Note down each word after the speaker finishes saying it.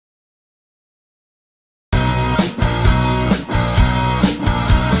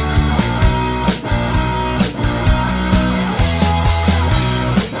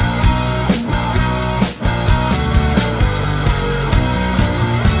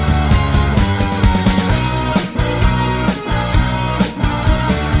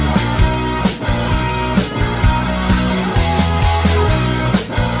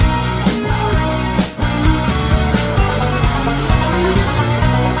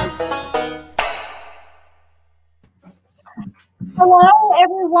Hello,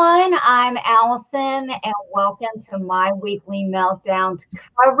 everyone. I'm Allison, and welcome to my weekly Meltdowns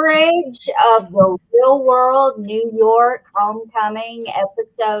coverage of the Real World New York Homecoming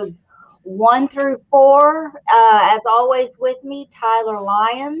episodes 1 through 4. As always, with me, Tyler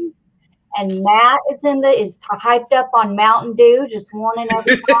Lyons, and Matt is hyped up on Mountain Dew, just warning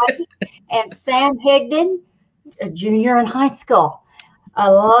everybody, and Sam Higdon, a junior in high school. I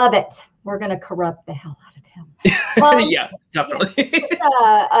love it. We're going to corrupt the hell out of him. Yeah, definitely. It's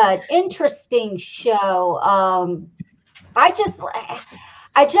an interesting show. I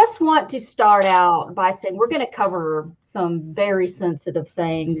just want to start out by saying we're going to cover some very sensitive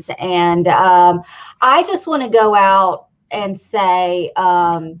things, and I just want to go out and say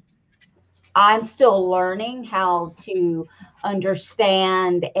I'm still learning how to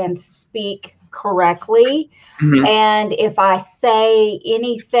understand and speak correctly. Mm-hmm. And if I say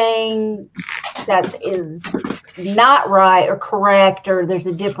anything that is not right or correct, or there's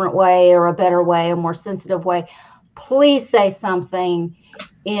a different way or a better way, a more sensitive way, please say something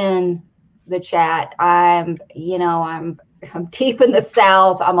in the chat. I'm deep in the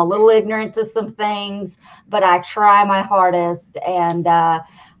South. I'm a little ignorant to some things, but I try my hardest. And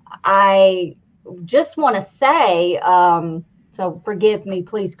I just want to say, so forgive me,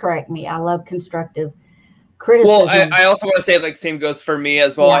 please correct me. I love constructive criticism. Well, I also want to say, like, same goes for me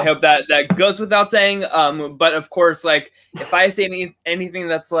as well. Yeah. I hope that goes without saying. But of course, like, if I say anything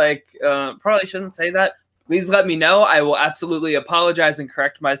that's like, probably shouldn't say that, please let me know. I will absolutely apologize and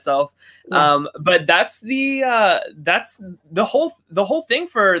correct myself. Yeah. But that's the whole thing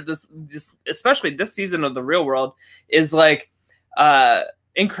for this especially this season of The Real World is like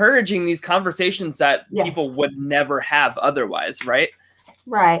encouraging these conversations that people would never have otherwise, right?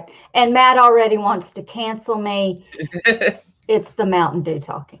 Right. And Matt already wants to cancel me. It's the Mountain Dew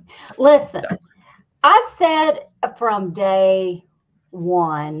talking. Listen, I've said from day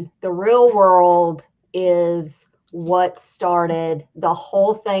one, The Real World is what started the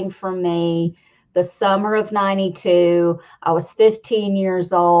whole thing for me. The summer of '92, I was 15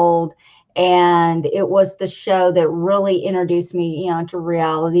 years old. And it was the show that really introduced me, to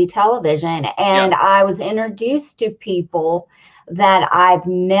reality television. And I was introduced to people that I've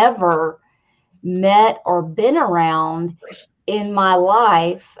never met or been around in my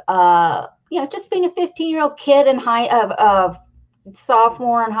life. Just being a 15-year-old kid in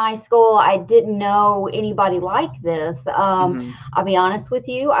sophomore in high school, I didn't know anybody like this. I'll be honest with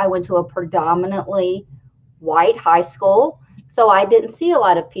you. I went to a predominantly white high school. So I didn't see a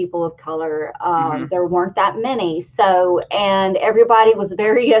lot of people of color. There weren't that many. So, and everybody was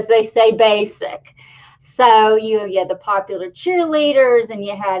very, as they say, basic. So you had the popular cheerleaders and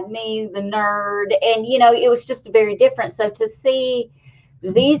you had me, the nerd, and, it was just very different. So to see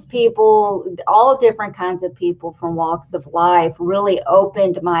these people, all different kinds of people from walks of life, really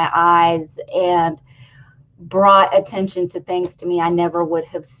opened my eyes and brought attention to things to me I never would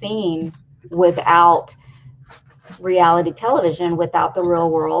have seen without reality television, without The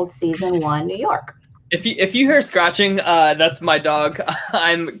Real World season 1 New York. If you hear scratching, that's my dog.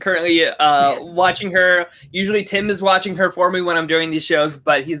 I'm currently watching her. Usually Tim is watching her for me when I'm doing these shows,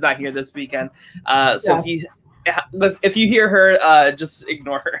 but he's not here this weekend. If you hear her, just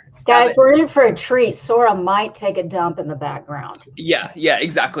ignore her. Guys, we're in for a treat. Sora might take a dump in the background. Yeah,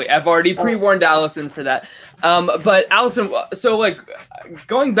 exactly. I've already pre-warned Allison for that. But Allison, so like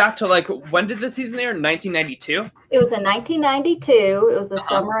going back to like when did the season air? 1992? It was in 1992. It was the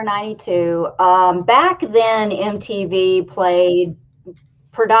summer of '92. Back then, MTV played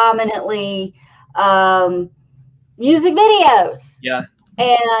predominantly music videos. Yeah.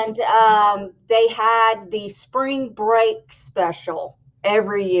 And they had the spring break special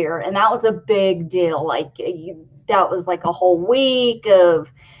every year. And that was a big deal. Like that was like a whole week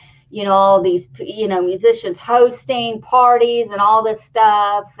of, all these, musicians hosting parties and all this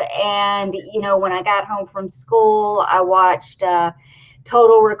stuff. And, when I got home from school, I watched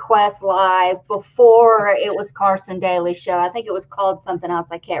Total Request Live before it was Carson Daly's show. I think it was called something else.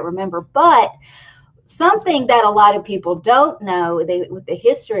 I can't remember. But something that a lot of people don't know, with the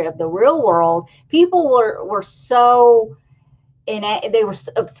history of The Real World, people were so, they were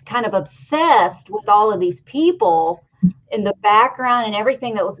kind of obsessed with all of these people in the background and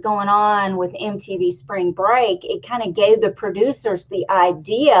everything that was going on with MTV Spring Break. It kind of gave the producers the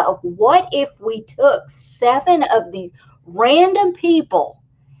idea of what if we took 7 of these random people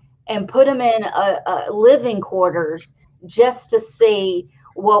and put them in a living quarters just to see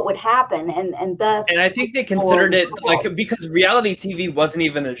what would happen, and thus. And I think they considered it like, because reality TV wasn't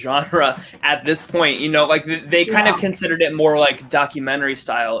even a genre at this point, like they kind of considered it more like documentary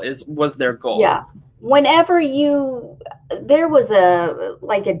style was their goal. Yeah. Whenever you there was a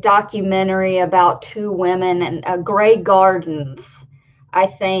documentary about two women and Grey Gardens. I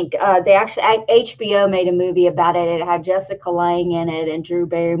think they actually HBO made a movie about it. It had Jessica Lange in it and Drew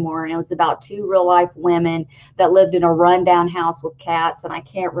Barrymore, and it was about two real life women that lived in a rundown house with cats, and I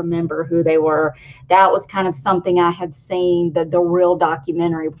can't remember who they were. That was kind of something I had seen, the real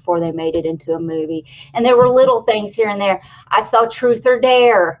documentary, before they made it into a movie. And there were little things here and there. I saw Truth or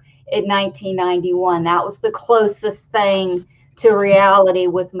Dare in 1991. That was the closest thing to reality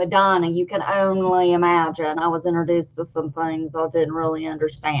with Madonna you can only imagine. I was introduced to some things I didn't really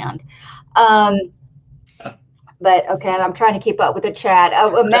understand. But okay, I'm trying to keep up with the chat.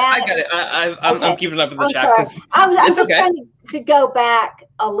 Matt, I got it. I'm keeping up with the chat because I'm just trying to go back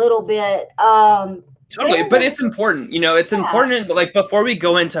a little bit. Totally, but it's important. It's important. Like, before we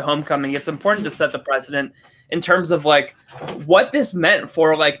go into Homecoming, it's important to set the precedent in terms of like what this meant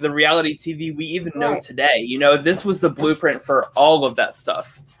for like the reality TV we even know today. This was the blueprint for all of that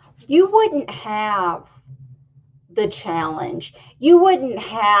stuff. You wouldn't have The Challenge. You wouldn't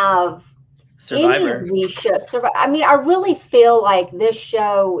have Survivor. Any of these shows. I mean, I really feel like this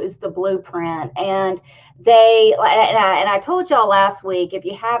show is the blueprint. And I told y'all last week, if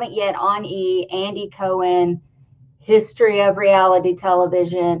you haven't yet, on Andy Cohen, History of Reality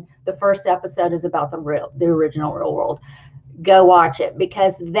Television, the first episode is about the original Real World. Go watch it,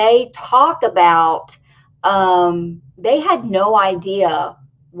 because they talk about they had no idea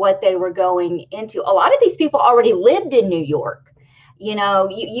what they were going into. A lot of these people already lived in New York.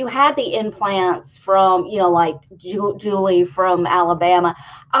 You had the implants from, like Julie from Alabama.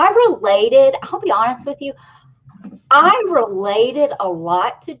 I'll be honest with you, I related a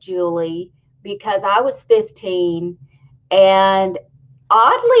lot to Julie because I was 15, and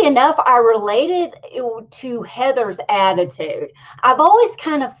oddly enough, I related to Heather's attitude. I've always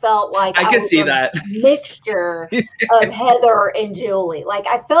kind of felt like I could see that mixture of Heather and Julie. Like,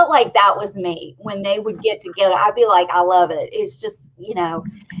 I felt like that was me when they would get together. I'd be like, I love it. It's just,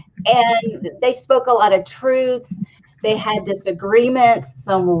 and they spoke a lot of truths. They had disagreements,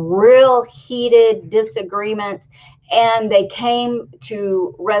 some real heated disagreements, and they came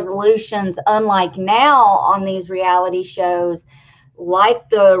to resolutions, unlike now on these reality shows, like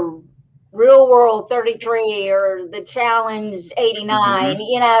the Real World 33 or the Challenge 89.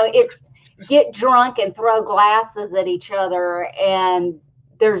 It's get drunk and throw glasses at each other, and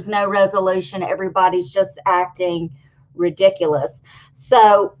there's no resolution. Everybody's just acting ridiculous.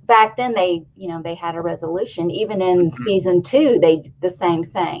 So back then they had a resolution. Even in season 2, they did the same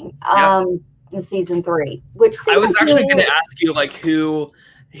thing. In season 3, which I was actually going to ask you, like, who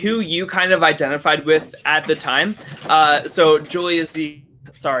you kind of identified with at the time. So Julie is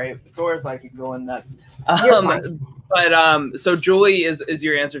sorry, Sora's like going nuts. So Julie is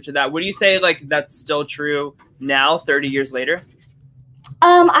your answer to that. Would you say like that's still true now, 30 years later?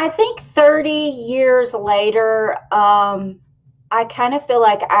 I think 30 years later, I kind of feel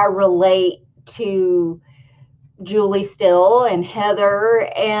like I relate to Julie still and Heather,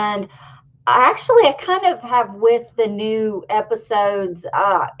 and I kind of have with the new episodes,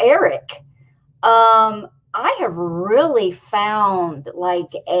 Eric. I have really found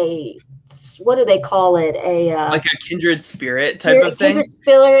like what do they call it? Like a kindred spirit type of thing? Kindred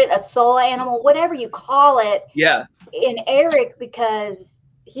spirit, a soul animal, whatever you call it. Yeah. In Eric, because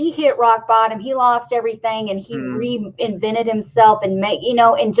he hit rock bottom, he lost everything, and he reinvented himself and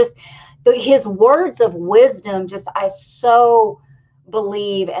and just his words of wisdom, I so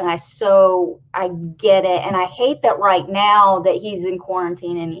believe, and I get it. And I hate that right now that he's in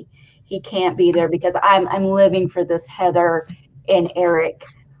quarantine and he can't be there, because I'm living for this Heather and Eric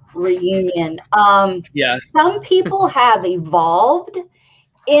reunion. Some people have evolved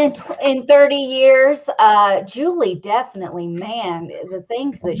in 30 years. Julie definitely, man, the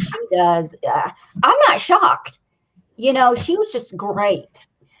things that she does, I'm not shocked. She was just great.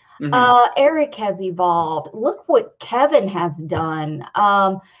 Eric has evolved. Look what Kevin has done.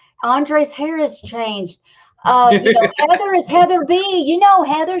 Andre's hair has changed. Heather is Heather B.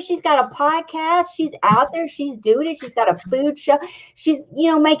 Heather, she's got a podcast. She's out there. She's doing it. She's got a food show. She's,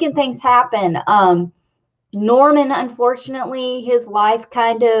 making things happen. Norman, unfortunately, his life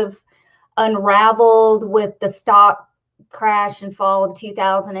kind of unraveled with the stock crash and fall of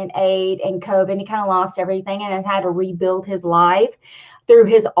 2008 and COVID. He kind of lost everything and has had to rebuild his life through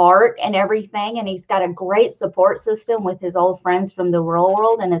his art and everything. And he's got a great support system with his old friends from the real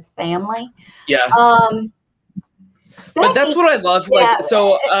world and his family. Yeah. But that's what I love. Like,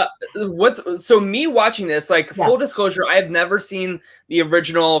 so me watching this, like, full disclosure, I've never seen the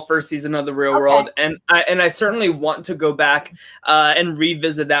original first season of The Real World, and I certainly want to go back and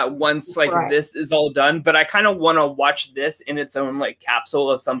revisit that once like this is all done. But I kind of want to watch this in its own like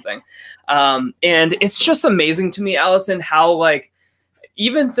capsule of something. And it's just amazing to me, Allison, how like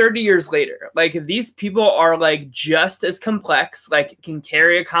even 30 years later, like these people are like just as complex, like can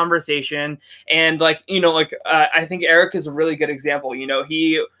carry a conversation. And like, you know, like I think Eric is a really good example. You know,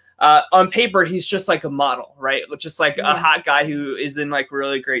 he on paper, he's just like a model, right? Just like a hot guy who is in like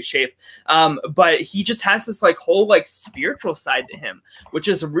really great shape. But he just has this like whole like spiritual side to him, which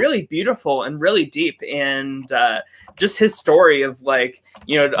is really beautiful and really deep. And just his story of like,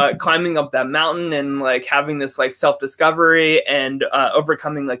 you know, climbing up that mountain and like having this like self-discovery and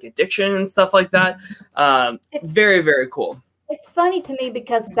overcoming like addiction and stuff like that. It's very, very cool. It's funny to me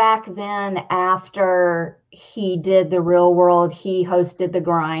because back then, after he did The Real World, he hosted The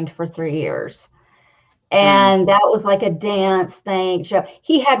Grind for 3 years. And that was like a dance thing show.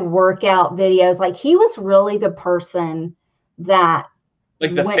 He had workout videos. Like he was really the person that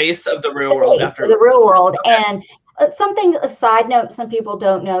like the face of The Real World after The Real World. Okay. And a side note, some people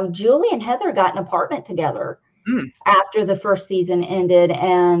don't know, Julie and Heather got an apartment together after the first season ended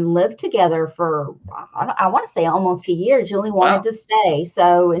and lived together for, I want to say almost a year. Julie wanted to stay.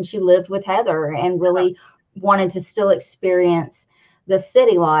 So, and she lived with Heather and really wanted to still experience the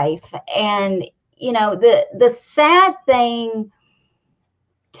city life. And, you know, the sad thing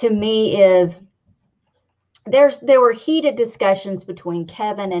to me is there were heated discussions between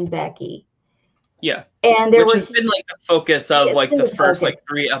Kevin and Becky. Yeah. And which has been like the focus of like the first like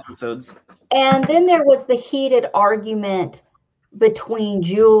 3 episodes. And then there was the heated argument between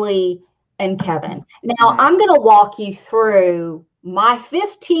Julie and Kevin. Now, I'm going to walk you through my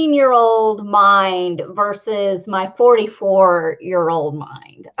 15-year-old mind versus my 44-year-old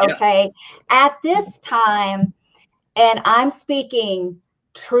mind, okay? Yeah. At this time, and I'm speaking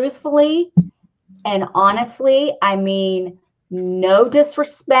truthfully and honestly, I mean, no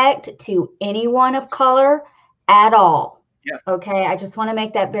disrespect to anyone of color at all. Yeah. Okay, I just want to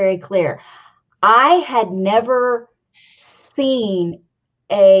make that very clear. I had never seen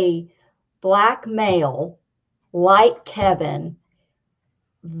a Black male like Kevin,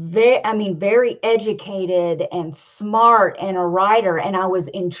 very educated and smart and a writer. And I was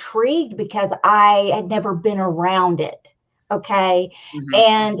intrigued because I had never been around it. Okay.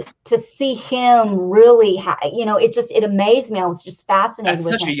 And to see him really, you know, it amazed me. I was just fascinated with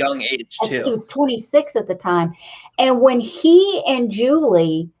him. At such a young age, too. He was 26 at the time. And when he and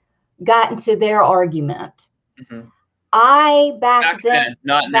Julie got into their argument, back then,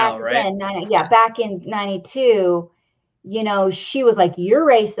 not now, right? Back in 92, you know, she was like, "You're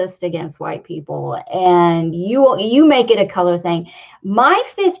racist against white people, and you make it a color thing." My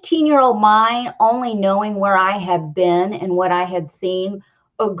 15-year-old mind, only knowing where I had been and what I had seen,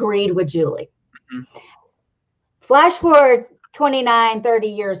 agreed with Julie. Flash forward 29, 30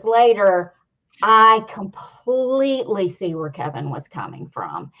 years later, I completely see where Kevin was coming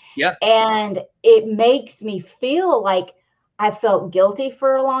from. Yeah. And it makes me feel like I felt guilty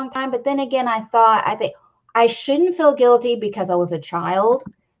for a long time. But then again, I think I shouldn't feel guilty because I was a child,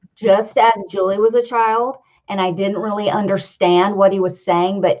 just as Julie was a child. And I didn't really understand what he was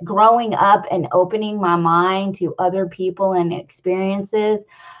saying. But growing up and opening my mind to other people and experiences,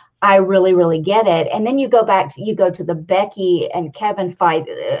 I really, really get it. And then you go to the Becky and Kevin fight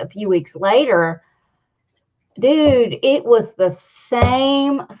a few weeks later. Dude, it was the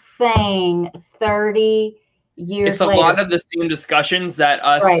same thing 30 years later. It's a lot of the same discussions that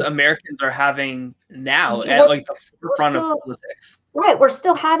us Americans are having now at like the forefront of politics. Right. We're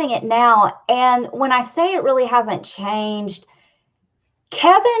still having it now. And when I say it really hasn't changed,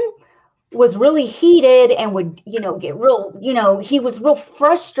 Kevin was really heated and would, you know, get real, you know, he was real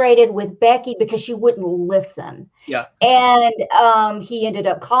frustrated with Becky because she wouldn't listen. Yeah. And he ended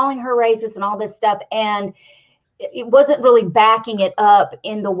up calling her racist and all this stuff. And it wasn't really backing it up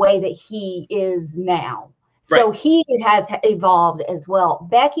in the way that he is now. So he has evolved as well.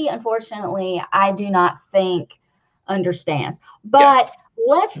 Becky, unfortunately, I do not think understands. But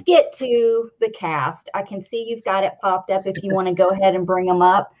let's get to the cast. I can see you've got it popped up. If you want to go ahead and bring them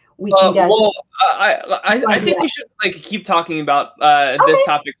up, we can go. Well, I think we should like keep talking about this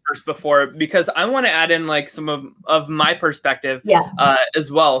topic first because I want to add in like some of my perspective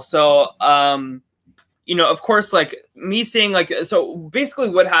as well. So you know, of course, like me seeing like, so basically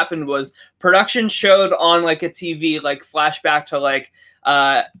what happened was production showed on like a TV, like flashback to like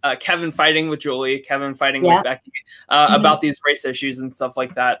Kevin fighting with Julie, Kevin fighting with Becky about these race issues and stuff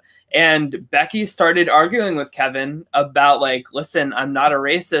like that. And Becky started arguing with Kevin about like, listen, I'm not a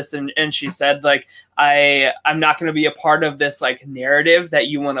racist. And she said like, I'm not going to be a part of this like narrative that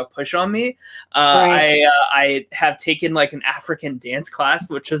you want to push on me. I have taken like an African dance class,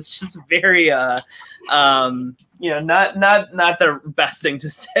 which was just very, not the best thing to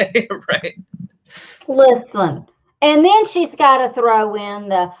say. Right. Listen. And then she's got to throw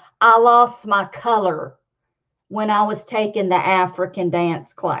in I lost my color when I was taking the African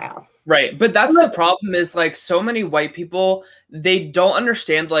dance class. Right. But that's the problem is like so many white people, they don't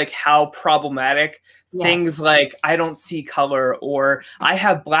understand like how problematic things like I don't see color or I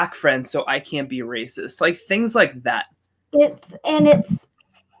have black friends, so I can't be racist. Like things like that. It's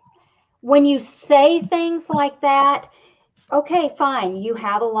when you say things like that, okay, fine. You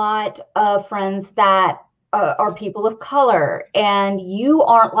have a lot of friends that are people of color and you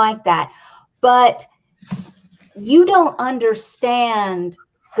aren't like that, but you don't understand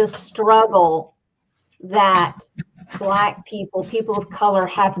the struggle that Black people of color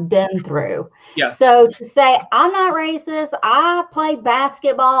have been through. Yeah. So to say I'm not racist, I played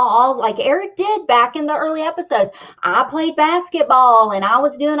basketball like Eric did back in the early episodes. I played basketball and I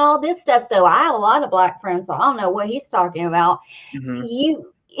was doing all this stuff. So I have a lot of Black friends. So I don't know what he's talking about.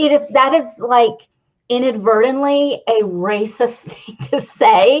 That is like inadvertently a racist thing to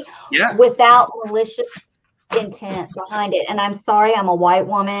say without malicious intent behind it. And I'm sorry, I'm a white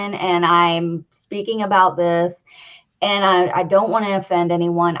woman and I'm speaking about this and I don't want to offend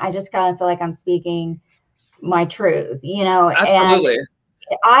anyone. I just kind of feel like I'm speaking my truth, Absolutely. And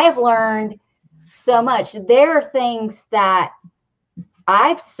I've learned so much. There are things that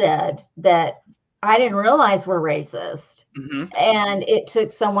I've said that I didn't realize were racist. And it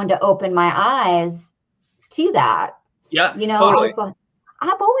took someone to open my eyes to that. Yeah, totally.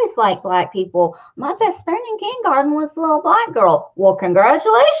 I've always liked Black people. My best friend in kindergarten was a little Black girl. Well,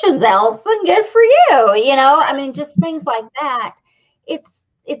 congratulations, Allison. Good for you. I mean, just things like that. It's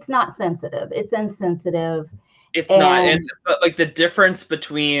not sensitive. It's insensitive. It's not. But like the difference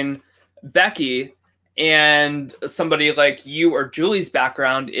between Becky and somebody like you or Julie's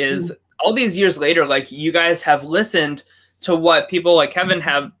background is all these years later, like you guys have listened to what people like Kevin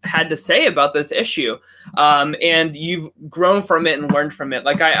have had to say about this issue. And you've grown from it and learned from it.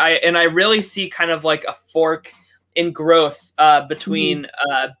 Like I really see kind of like a fork in growth between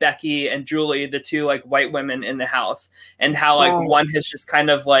Becky and Julie, the two like white women in the house, and how like one has just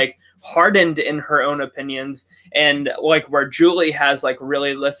kind of like hardened in her own opinions and like where Julie has like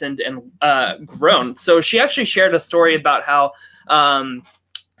really listened and grown. So she actually shared a story about how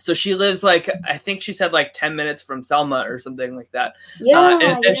so she lives like, I think she said like 10 minutes from Selma or something like that.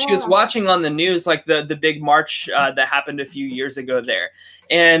 And she was watching on the news, like the big march that happened a few years ago there.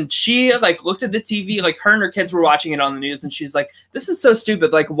 And she like looked at the TV, like her and her kids were watching it on the news. And she's like, this is so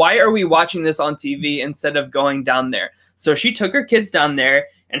stupid. Like, why are we watching this on TV instead of going down there? So she took her kids down there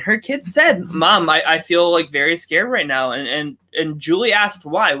and her kids said, Mom, I feel like very scared right now. And Julie asked,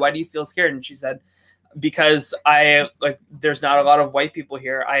 why do you feel scared? And she said, because there's not a lot of white people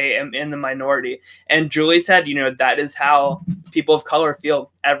here. I am in the minority. And Julie said, that is how people of color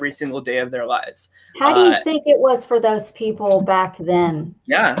feel every single day of their lives. How do you think it was for those people back then?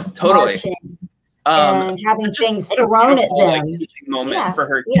 Yeah, totally. Marching, and having things thrown at them. Like, teaching moment for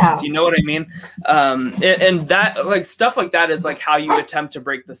her kids. You know what I mean? And that like stuff like that is like how you attempt to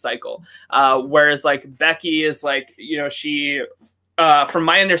break the cycle. Whereas like Becky is like, she, from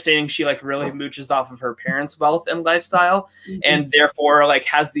my understanding, she like really mooches off of her parents' wealth and lifestyle, and therefore like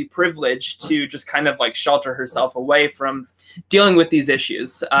has the privilege to just kind of like shelter herself away from dealing with these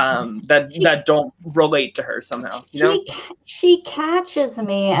issues that don't relate to her somehow. She catches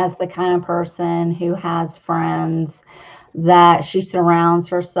me as the kind of person who has friends that she surrounds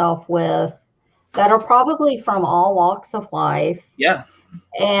herself with that are probably from all walks of life. Yeah,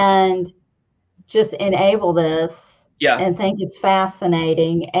 and just enable this. Yeah. And think it's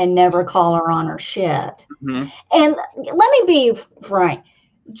fascinating and never call her on her shit. And let me be frank.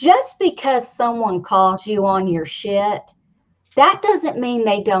 Just because someone calls you on your shit, that doesn't mean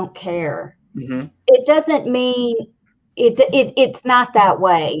they don't care. It doesn't mean it's not that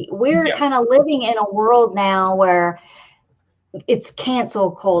way. We're kind of living in a world now where it's cancel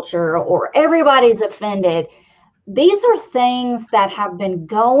culture or everybody's offended. These are things that have been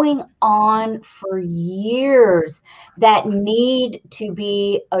going on for years that need to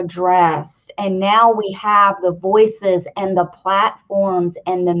be addressed. And now we have the voices and the platforms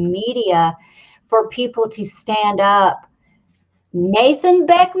and the media for people to stand up. Nathan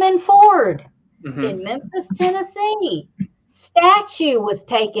Beckman Ford in Memphis, Tennessee, statue was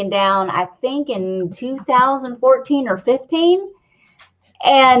taken down, I think, in 2014 or 15.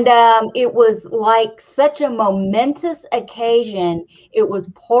 And it was like such a momentous occasion. It was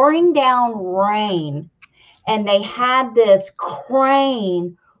pouring down rain, and they had this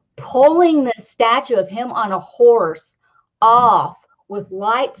crane pulling the statue of him on a horse off with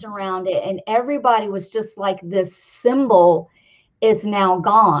lights around it. And everybody was just like, this symbol is now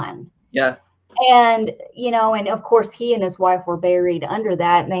gone. Yeah. And, you know, and of course he and his wife were buried under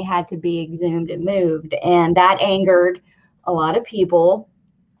that, and they had to be exhumed and moved. And that angered a lot of people.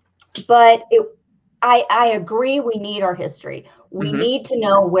 But I agree, we need our history. We need to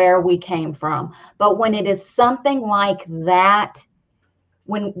know where we came from. But when it is something like that,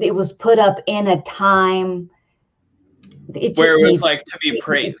 when it was put up in a time where it was like to be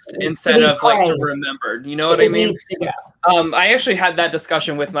praised instead of like to remembered, you know what I mean? I actually had that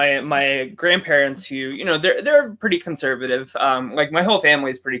discussion with my grandparents, who, you know, they're pretty conservative. Like my whole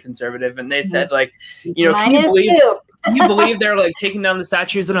family is pretty conservative, and they said, like, you know, can you believe they're like taking down the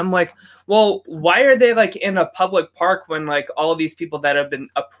statues? And I'm like, well, why are they like in a public park when like all of these people that have been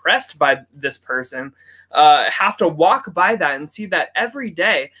oppressed by this person have to walk by that and see that every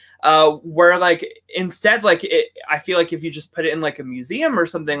day? Where like instead, like I feel like if you just put it in like a museum or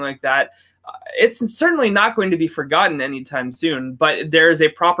something like that, it's certainly not going to be forgotten anytime soon. But there is a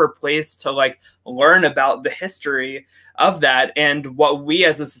proper place to like learn about the history of that and what we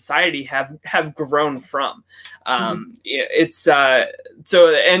as a society have grown from. It's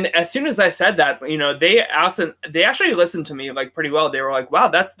so, and as soon as I said that, you know, they actually listened to me like pretty well. They were like, wow,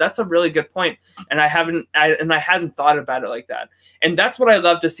 that's a really good point. And I hadn't thought about it like that. And that's what I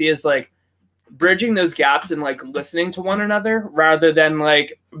love to see, is like bridging those gaps and like listening to one another, rather than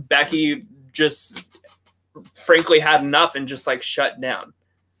like Becky just frankly had enough and just like shut down.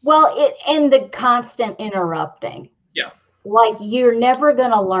 Well, and the constant interrupting. Yeah. Like, you're never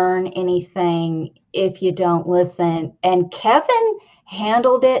going to learn anything if you don't listen. And Kevin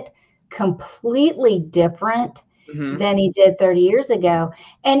handled it completely different than he did 30 years ago.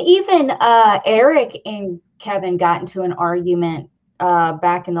 And even Eric and Kevin got into an argument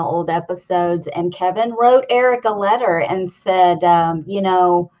back in the old episodes. And Kevin wrote Eric a letter and said, you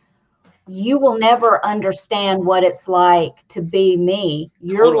know, you will never understand what it's like to be me.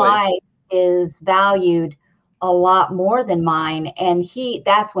 Your life is valued a lot more than mine. And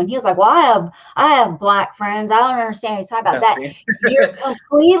that's when he was like, well, I have black friends. I don't understand what you're talking about. That you're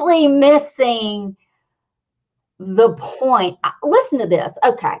completely missing the point. Listen to this.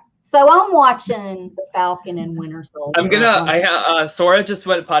 Okay. So I'm watching The Falcon and Winter Soldier. Sora just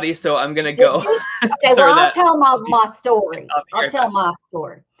went potty, so I'm gonna go. Okay, well, I'll tell my story. I'll tell my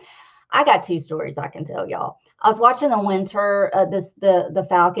story. I got two stories I can tell y'all. I was watching the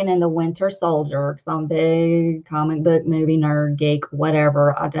Falcon and the Winter Soldier, because I'm a big comic book movie nerd, geek,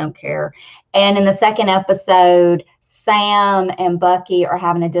 whatever. I don't care. And in the second episode, Sam and Bucky are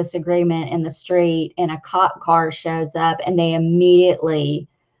having a disagreement in the street, and a cop car shows up, and they immediately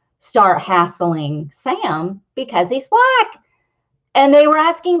start hassling Sam because he's black. And they were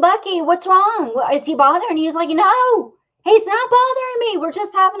asking Bucky, what's wrong? Is he bothering you? He's like, no. He's not bothering me. We're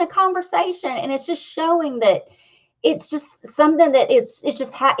just having a conversation. And it's just showing that it's just something that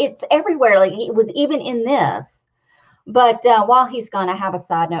it's everywhere. Like, it was even in this. But while he's gone, I have a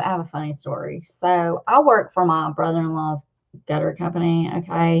side note. I have a funny story. So I work for my brother-in-law's gutter company.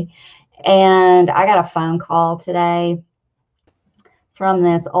 Okay. And I got a phone call today from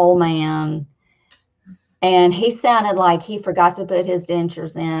this old man. And he sounded like he forgot to put his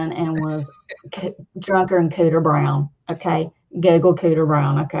dentures in and was drunker than Cooter Brown. Okay. Google Cooter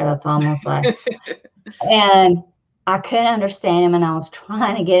Brown. Okay. That's all I'm going to say. And I couldn't understand him, and I was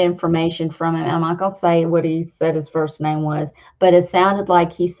trying to get information from him. I'm not going to say what he said his first name was, but it sounded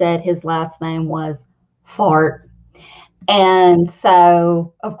like he said his last name was Fart. And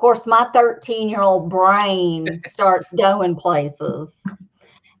so, of course, my 13-year-old brain starts going places.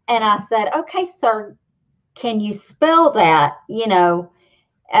 And I said, okay, sir, can you spell that? You know,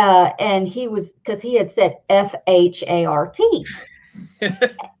 and because he had said FHART.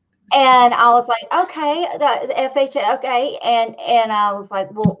 And I was like, okay, that FHA, okay. And I was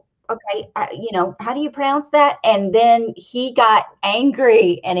like, well, okay, you know, how do you pronounce that? And then he got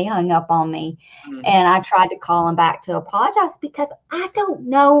angry and he hung up on me. And I tried to call him back to apologize, because I don't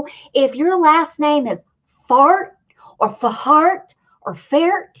know if your last name is Fart or Fahart or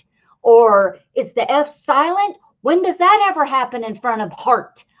Fert, or is the F silent? When does that ever happen in front of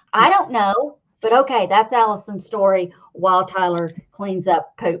heart? I don't know. But okay, that's Allison's story while Tyler cleans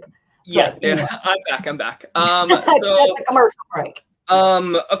up poop. Yeah, anyway. I'm back. So, that's a commercial break.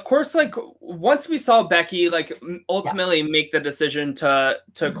 Of course, like once we saw Becky like ultimately make the decision to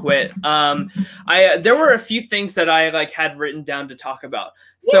quit, there were a few things that I like had written down to talk about.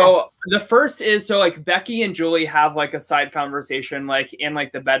 So the first is like Becky and Julie have like a side conversation like in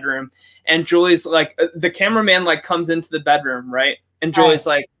like the bedroom, and Julie's like the cameraman like comes into the bedroom, right? And Julie's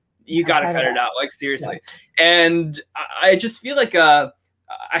like, you gotta cut it out, like seriously. And I just feel like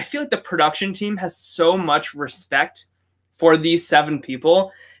the production team has so much respect for these 7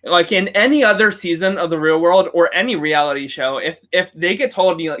 people. Like in any other season of The Real World or any reality show, if they get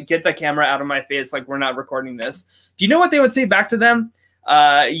told, you know, get the camera out of my face, like we're not recording this, do you know what they would say back to them?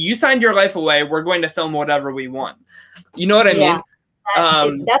 You signed your life away. We're going to film whatever we want. You know what I mean?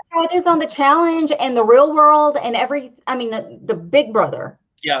 That's how it is on The Challenge and The Real World and the Big Brother.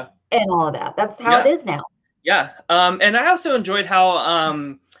 Yeah. And all of that. That's how it is now. Yeah. And I also enjoyed how,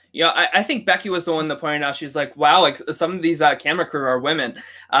 I think Becky was the one that pointed out, she's like, wow, like some of these camera crew are women.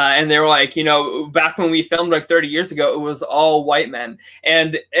 And they were like, you know, back when we filmed like 30 years ago, it was all white men.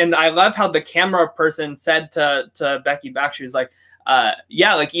 And I love how the camera person said to Becky back, she was like,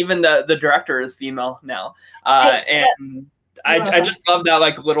 yeah, like even the director is female now. And I just love that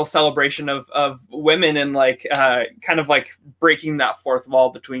like little celebration of women and like kind of like breaking that fourth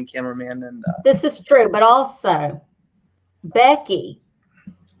wall between cameraman and this is true, but also Becky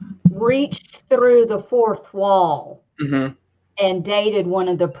reached through the fourth wall and dated one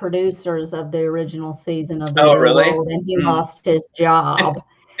of the producers of the original season of The Real World, and he lost his job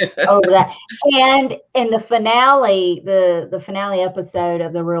over that. And in the finale, the finale episode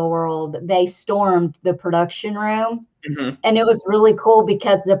of The Real World, they stormed the production room. And it was really cool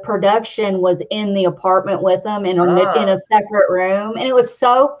because the production was in the apartment with them in a separate room, and it was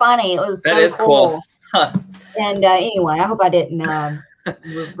so funny. It was so cool. Huh. And anyway, I hope I didn't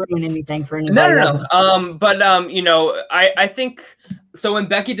ruin anything for anybody. No. You know, I think so. When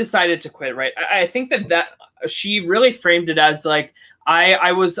Becky decided to quit, right? I think that she really framed it as like,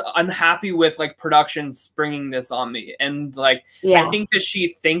 I was unhappy with like production springing this on me, and like I think that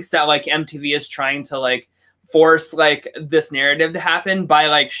she thinks that like MTV is trying to like force like this narrative to happen by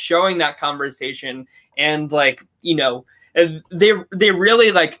like showing that conversation, and like, you know, they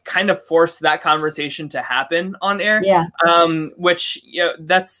really like kind of forced that conversation to happen on air. Which, you know,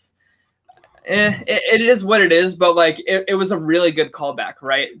 that's it is what it is, but like it was a really good callback,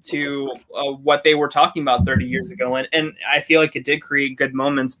 right, to what they were talking about 30 years ago, and I feel like it did create good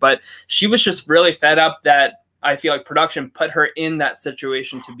moments, but she was just really fed up that I feel like production put her in that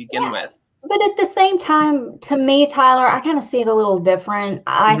situation to begin with. But at the same time, to me, Tyler, I kind of see it a little different.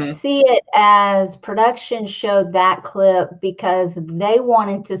 I see it as production showed that clip because they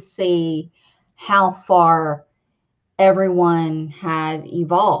wanted to see how far everyone had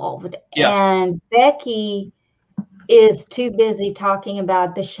evolved. And Becky is too busy talking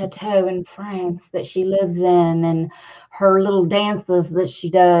about the chateau in France that she lives in and her little dances that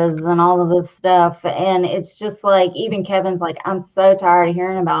she does and all of this stuff. And it's just like, even Kevin's like, I'm so tired of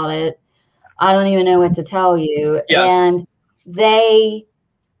hearing about it. I don't even know what to tell you. And this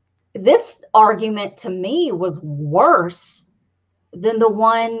argument to me was worse than the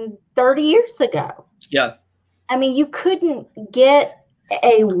one 30 years ago. I mean, you couldn't get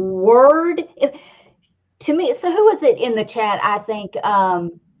a word to me. So who was it in the chat? I think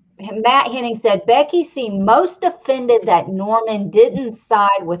Matt Henning said, Becky seemed most offended that Norman didn't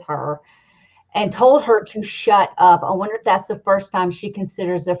side with her and told her to shut up. I wonder if that's the first time she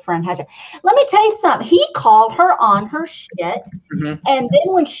considers a friend. Let me tell you something. He called her on her shit. And then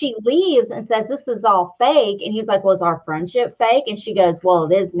when she leaves and says, this is all fake, and he's like, was our friendship fake? And she goes,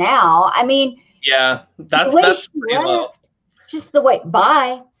 well, it is now. I mean, that's pretty low. Just the way,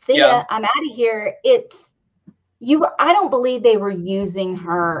 bye, see ya, I'm out of here. I don't believe they were using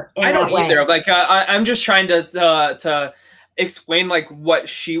her in that way. I don't either. Like, I'm just trying to explain like what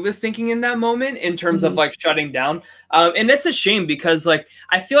she was thinking in that moment in terms of like shutting down. And it's a shame because like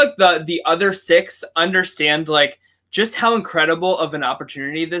I feel like the other 6 understand like just how incredible of an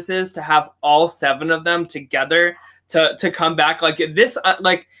opportunity this is to have all 7 of them together to come back. Like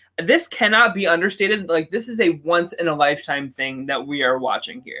this cannot be understated. Like this is a once in a lifetime thing that we are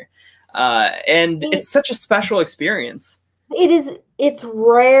watching here. And it's such a special experience. It's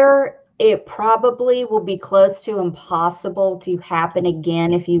rare. It probably will be close to impossible to happen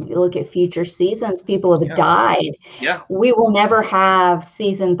again. If you look at future seasons, people have died. We will never have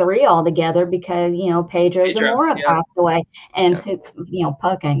season 3 all together because, you know, Pedro Zamora passed away, and you know,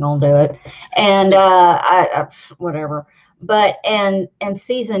 Puck ain't gonna do it. And I whatever. But and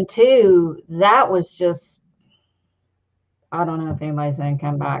season 2, that was just, I don't know if anybody's gonna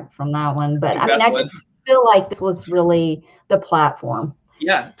come back from that one. But I mean, feel like this was really the platform.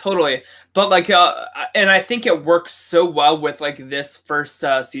 Yeah, totally. But like, and I think it works so well with like this first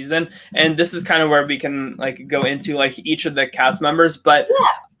season. And this is kind of where we can like go into like each of the cast members. But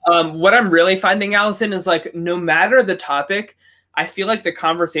what I'm really finding, Allison, is like no matter the topic, I feel like the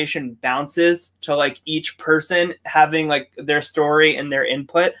conversation bounces to like each person having like their story and their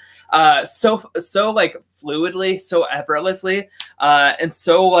input so like fluidly, so effortlessly, and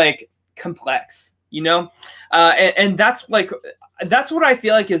so like complex, you know? And that's like, that's what I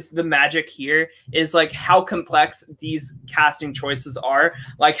feel like is the magic here, is like how complex these casting choices are,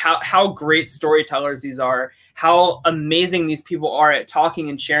 like how great storytellers these are, how amazing these people are at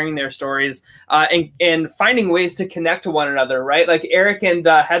talking and sharing their stories, and finding ways to connect to one another, right? Like Eric and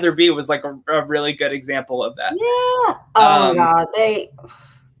Heather B was like a really good example of that. Yeah. Oh my God, they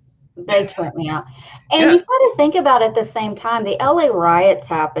tripped me out. And you've got to think about it at the same time. The LA riots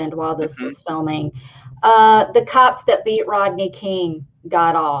happened while this was filming. The cops that beat Rodney King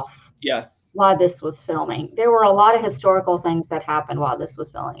got off while this was filming. There were a lot of historical things that happened while this was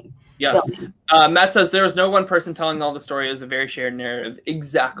filming. Matt says there was no one person telling all the story. It was a very shared narrative.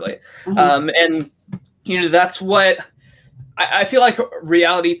 Exactly. And, you know, that's what I feel like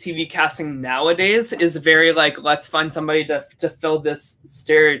reality TV casting nowadays is very like, let's find somebody to fill this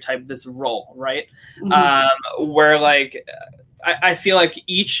stereotype, this role, right? Where like, I feel like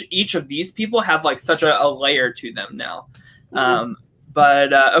each of these people have like such a layer to them now.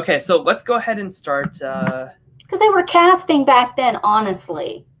 But okay, so let's go ahead and start. Because they were casting back then,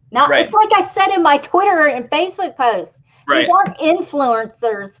 honestly. It's like I said in my Twitter and Facebook posts. These aren't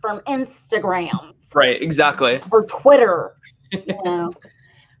influencers from Instagram. Right, exactly. Or Twitter, you know.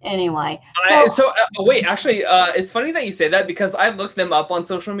 Anyway. Wait, actually, it's funny that you say that because I looked them up on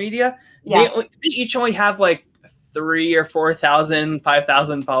social media. They each only have like 3,000 or 4,000,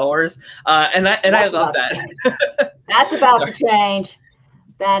 5,000 followers, and I love that. That's about to change.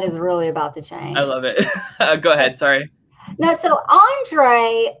 That is really about to change. I love it. Go ahead. Sorry. No, so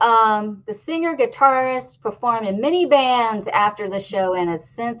Andre, the singer-guitarist, performed in many bands after the show and has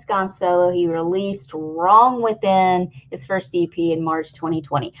since gone solo. He released Wrong Within, his first EP, in March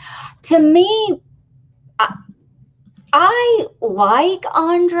 2020. To me, I like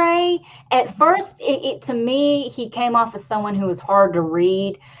Andre. At first, to me, he came off as someone who was hard to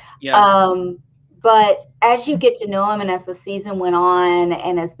read. But as you get to know him and as the season went on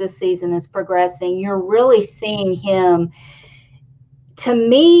and as this season is progressing, you're really seeing him. To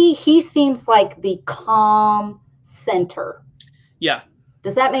me, he seems like the calm center. Yeah.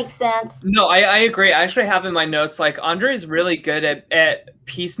 Does that make sense? No, I agree. I actually have in my notes, like, Andre is really good at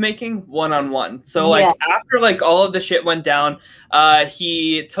peacemaking one-on-one. So, like, after, like, all of the shit went down,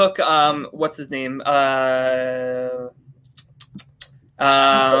 he took, what's his name?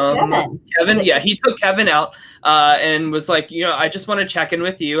 Kevin. Yeah, he took Kevin out and was like, you know, I just want to check in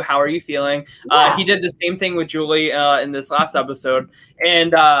with you. How are you feeling? He did the same thing with Julie in this last episode.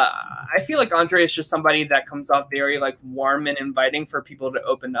 And I feel like Andre is just somebody that comes off very like warm and inviting for people to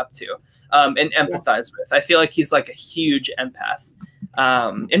open up to and empathize with. I feel like he's like a huge empath.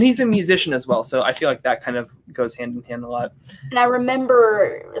 And he's a musician as well. So I feel like that kind of goes hand in hand a lot. And I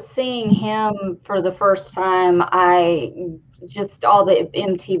remember seeing him for the first time. Just all the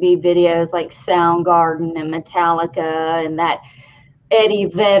MTV videos like Soundgarden and Metallica and that Eddie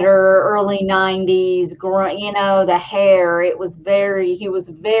Vedder early 90s, you know, the hair. He was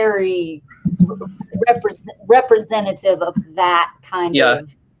very representative of that kind of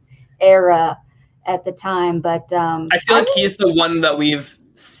era at the time. But I feel like he's the one that we've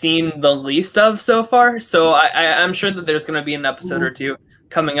seen the least of so far. So I'm sure that there's going to be an episode or two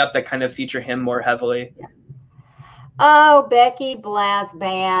coming up that kind of feature him more heavily. Oh, Becky Blas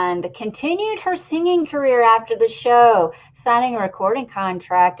Band continued her singing career after the show, signing a recording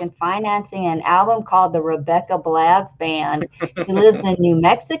contract and financing an album called the Rebecca Blas Band. She lives in New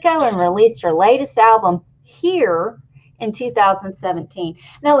Mexico and released her latest album here in 2017.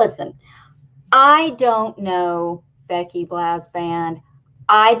 Now, listen, I don't know Becky Blas Band.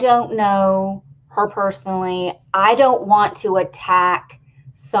 I don't know her personally. I don't want to attack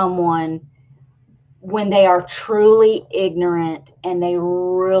someone when they are truly ignorant and they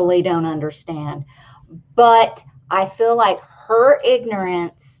really don't understand. But I feel like her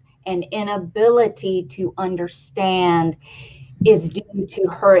ignorance and inability to understand is due to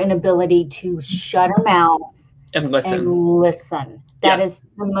her inability to shut her mouth and listen. That is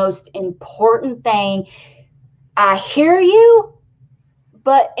the most important thing. I hear you,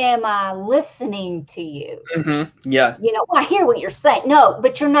 but am I listening to you? Yeah. You know, well, I hear what you're saying. No,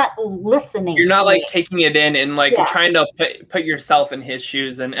 but you're not listening. You're not to like me. taking it in and like trying to put yourself in his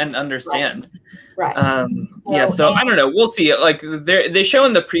shoes and understand. Right. Yeah. So I don't know. We'll see. Like they show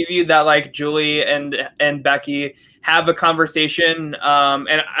in the preview that like Julie and Becky have a conversation.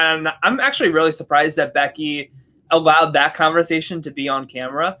 And I'm actually really surprised that Becky allowed that conversation to be on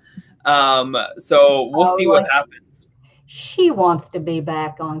camera. So we'll see what happens. She wants to be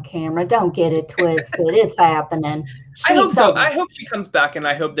back on camera. Don't get it twisted. It's happening. I hope so. I hope she comes back, and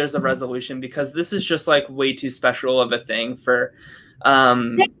I hope there's a resolution, because this is just like way too special of a thing for.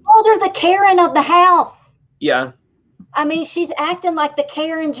 They called her the Karen of the house. Yeah. I mean, she's acting like the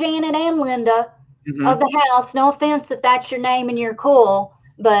Karen, Janet, and Linda of the house. No offense if that's your name and you're cool,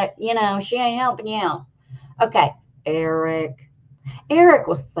 but you know, she ain't helping you out. Okay, Eric. Eric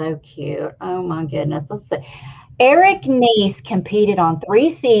was so cute. Oh my goodness. Let's see. Eric Neese competed on 3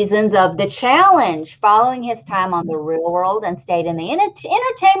 seasons of The Challenge, following his time on The Real World, and stayed in the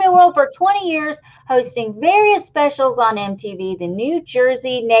entertainment world for 20 years, hosting various specials on MTV. The New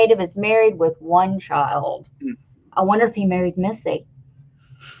Jersey native is married with 1 child. I wonder if he married Missy.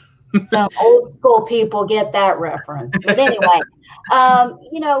 Some old school people get that reference. But anyway,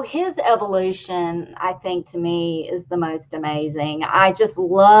 you know, his evolution, I think, to me, is the most amazing. I just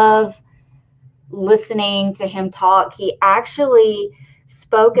love listening to him talk. He actually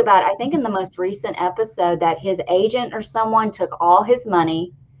spoke about, I think in the most recent episode, that his agent or someone took all his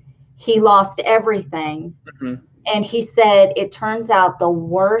money. He lost everything. And he said, it turns out the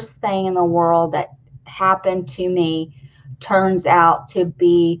worst thing in the world that happened to me turns out to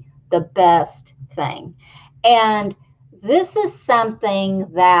be the best thing. And this is something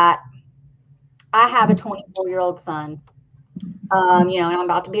that I have a 24-year-old son, you know, and I'm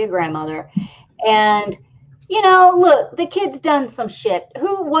about to be a grandmother. And, you know, look, the kid's done some shit.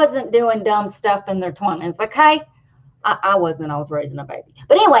 Who wasn't doing dumb stuff in their 20s? Okay. I wasn't. I was raising a baby.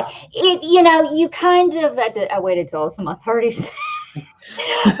 But anyway, you know, you kind of, I waited till I was in my 30s.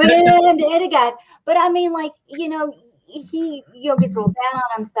 But I mean, like, you know, he gets real down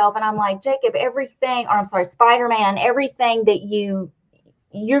on himself. And I'm like, Jacob, Spider-Man, everything that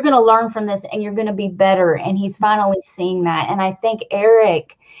you're going to learn from this, and you're going to be better. And he's finally seeing that. And I think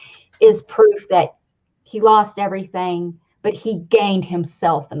Eric is proof that he lost everything, but he gained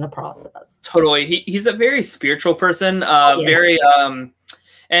himself in the process. Totally. He's a very spiritual person, very,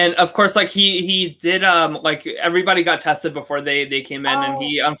 and of course, like he did, like everybody got tested before they came in, and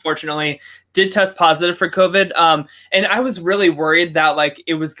he unfortunately did test positive for COVID. And I was really worried that like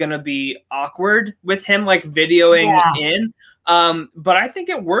it was going to be awkward with him, like videoing in. But I think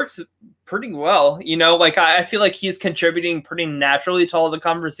it works pretty well, you know, like I feel like he's contributing pretty naturally to all the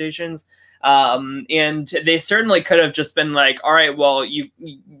conversations. And they certainly could have just been like, all right, well,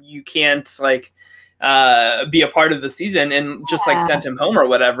 you can't like be a part of the season, and just like sent him home or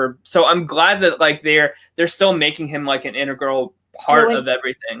whatever. So I'm glad that like they're still making him like an integral part of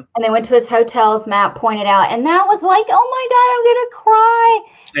everything. And they went to his hotel, as Matt pointed out, and that was like, oh my God, I'm gonna cry.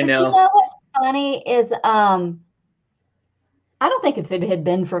 I know. But you know what's funny is I don't think if it had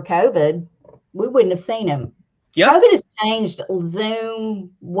been for COVID, we wouldn't have seen him. Yeah. COVID has changed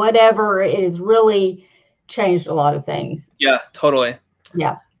Zoom, whatever. It has really changed a lot of things. Yeah, totally.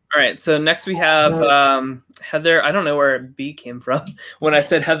 Yeah. All right. So next we have Heather. I don't know where B came from when I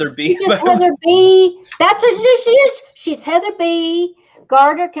said Heather B. Just Heather B. That's what she is. She's Heather B.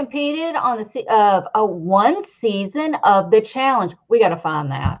 Gardner competed on the one season of The Challenge. We got to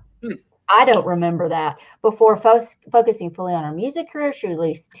find that. I don't remember that. Before focusing fully on her music career, she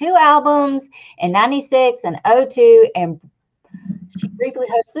released 2 albums in 96 and 02, and she briefly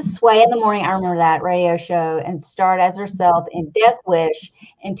hosted Sway in the Morning. I remember that radio show, and starred as herself in Death Wish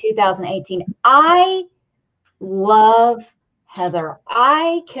in 2018. I love Heather.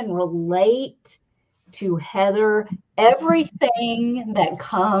 I can relate to Heather. Everything that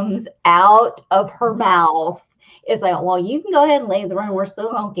comes out of her mouth is like, well, you can go ahead and leave the room. We're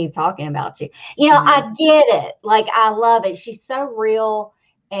still going to keep talking about you. You know, I get it. Like, I love it. She's so real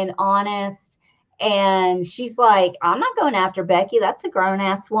and honest. And she's like, I'm not going after Becky. That's a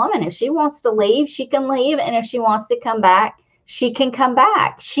grown-ass woman. If she wants to leave, she can leave. And if she wants to come back, she can come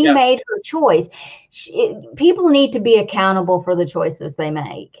back. She made her choice. People need to be accountable for the choices they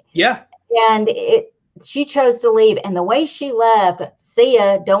make. Yeah. And she chose to leave. And the way she left, see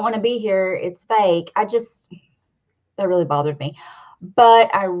ya, don't want to be here, it's fake. That really bothered me, but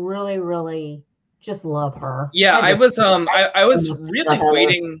I really, really just love her. Yeah, I was really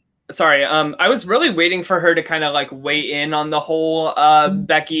waiting. Sorry, I was really waiting for her to kind of like weigh in on the whole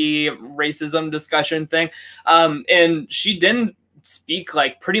Becky racism discussion thing, and she didn't speak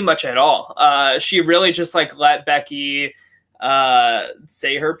like pretty much at all. She really just like let Becky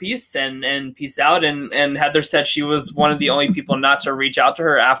say her piece and peace out. And Heather said she was one of the only people not to reach out to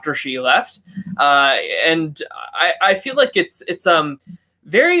her after she left. And I feel like it's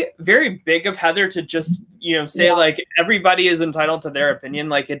very, very big of Heather to just, you know, say like everybody is entitled to their opinion.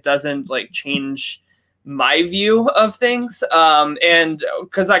 Like it doesn't like change my view of things. And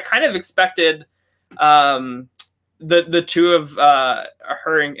because I kind of expected the two of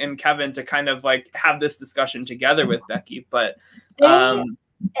her and Kevin to kind of like have this discussion together with Becky, but not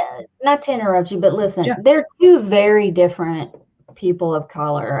to interrupt you, but listen, they're two very different people of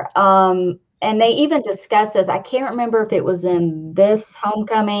color. And they even discussed this. I can't remember if it was in this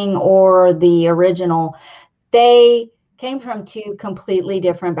Homecoming or the original. They came from two completely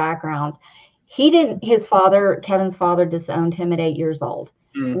different backgrounds. His father, Kevin's father, disowned him at 8 years old.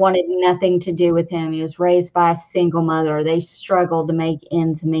 Wanted nothing to do with him. He was raised by a single mother. They struggled to make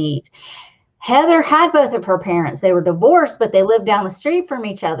ends meet. Heather had both of her parents. They were divorced, but they lived down the street from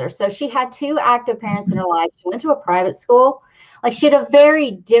each other. So she had two active parents in her life. She went to a private school. Like she had a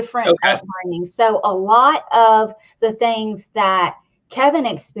very different upbringing. So a lot of the things that Kevin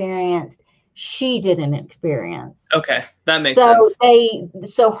experienced, she didn't experience. Okay, that makes sense.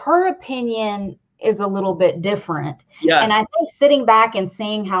 So her opinion is a little bit different. Yeah. And I think sitting back and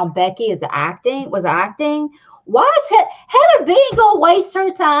seeing how Becky was acting, why is Heather B gonna waste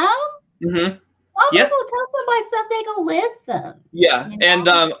her time? Mm-hmm. Why am I gonna tell somebody something they gonna listen? Yeah. You know? And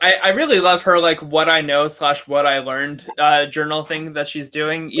I really love her like what I know / what I learned journal thing that she's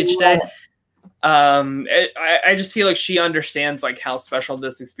doing each day. I just feel like she understands like how special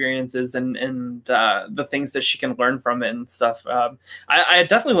this experience is and the things that she can learn from it and stuff. I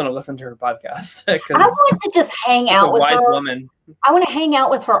definitely want to listen to her podcast. I want to just hang out with her. Wise woman. I want to hang out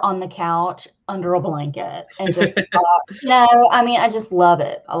with her on the couch under a blanket and just talk. No, I mean, I just love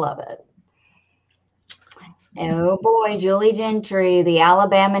it. I love it. Oh boy, Julie Gentry, the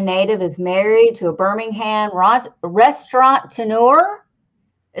Alabama native, is married to a Birmingham restaurateur.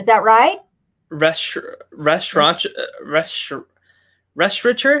 Is that right? Restaurateur.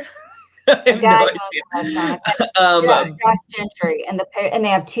 I have no idea. Josh Gentry, and they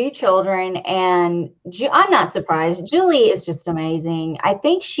have two children. And I'm not surprised. Julie is just amazing. I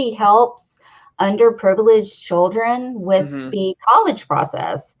think she helps underprivileged children with the college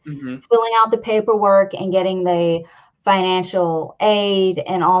process, filling out the paperwork and getting the financial aid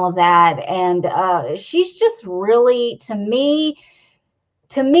and all of that. And she's just really, to me,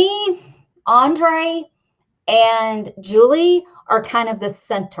 Andre and Julie are kind of the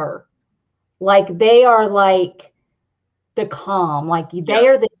center. Like they are like the calm, like they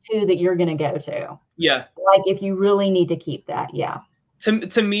are the two that you're going to go to. Yeah. Like if you really need to keep that. Yeah.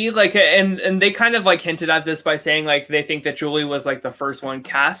 To me, like, and they kind of like hinted at this by saying like they think that Julie was like the first one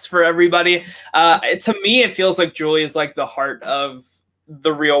cast for everybody. To me, it feels like Julie is like the heart of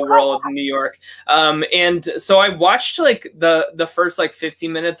the real world in New York. And so I watched like the first like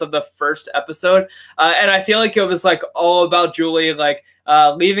 15 minutes of the first episode, and I feel like it was like all about Julie like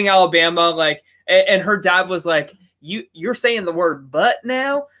leaving Alabama, like, and her dad was like, you're saying the word but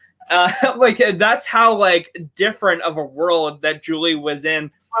now. Like that's how like different of a world that Julie was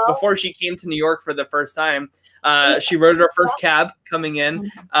in before she came to New York for the first time. She rode her first cab coming in,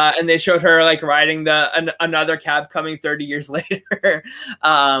 and they showed her like riding another cab coming 30 years later.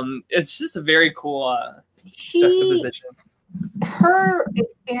 It's just a very cool juxtaposition. Her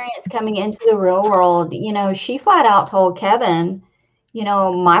experience coming into the real world, you know, she flat out told Kevin, you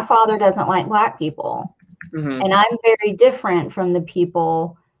know, my father doesn't like Black people, and I'm very different from the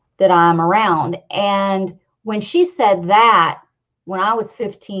people that I'm around. And when she said that, when I was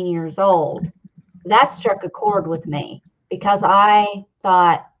 15 years old, that struck a chord with me because I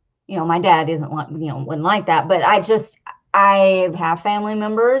thought, you know, my dad isn't like, you know, wouldn't like that, but I have family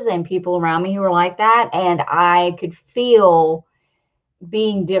members and people around me who are like that. And I could feel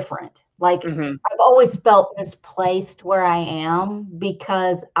being different. Like I've always felt misplaced where I am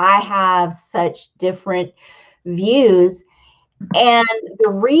because I have such different views. And the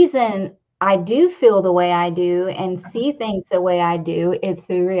reason I do feel the way I do and see things the way I do is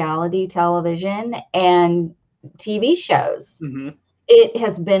through reality television and TV shows. It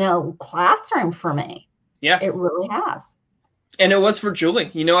has been a classroom for me. Yeah, it really has. And it was for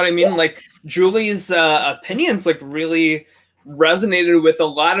Julie. You know what I mean? Yeah. Like Julie's opinions like really resonated with a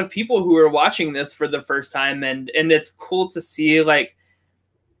lot of people who are watching this for the first time. And it's cool to see like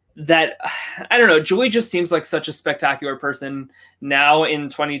that. I don't know, Julie just seems like such a spectacular person now in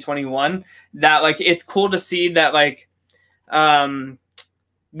 2021 that like it's cool to see that like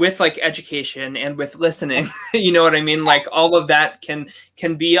with like education and with listening, you know what I mean? Like all of that can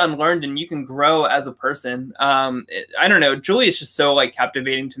be unlearned, and you can grow as a person. I don't know. Julie is just so like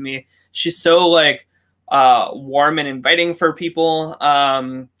captivating to me. She's so like warm and inviting for people.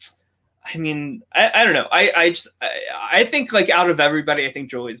 I mean, I don't know. I think like out of everybody, I think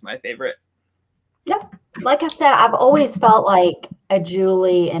Julie's my favorite. Yeah. Like I said, I've always felt like a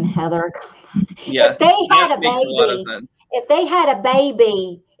Julie and Heather. Yeah. If they had a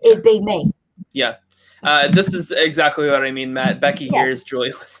baby, it'd be me. Yeah. This is exactly what I mean, Matt. Becky hears,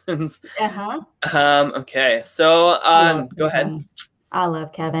 Julie listens. Okay. So go ahead. I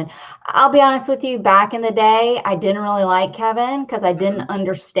love Kevin. I'll be honest with you. Back in the day, I didn't really like Kevin because I didn't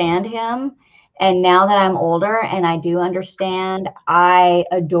understand him. And now that I'm older and I do understand, I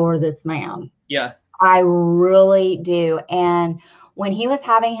adore this man. Yeah. I really do. And when he was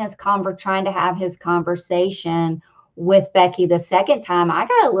having trying to have his conversation with Becky the second time, I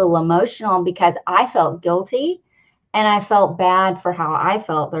got a little emotional because I felt guilty and I felt bad for how I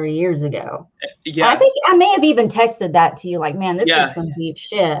felt 30 years ago. Yeah. And I think I may have even texted that to you, like, man, this is some deep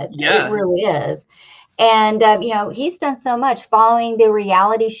shit. Yeah. It really is. And, you know, he's done so much. Following the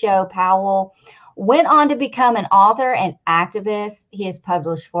reality show, Powell went on to become an author and activist. He has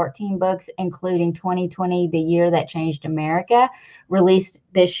published 14 books, including 2020, The Year That Changed America, released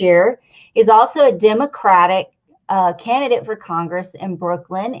this year. He's also a Democratic candidate for Congress in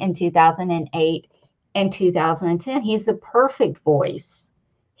Brooklyn in 2008 and 2010. He's the perfect voice.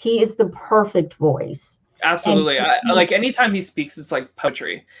 He is the perfect voice. Absolutely. Like anytime he speaks, it's like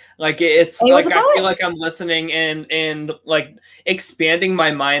poetry. Like it's like I feel like I'm listening and like expanding my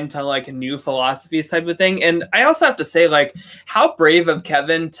mind to like new philosophies type of thing. And I also have to say, like, how brave of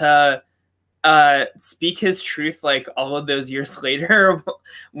Kevin to speak his truth like all of those years later,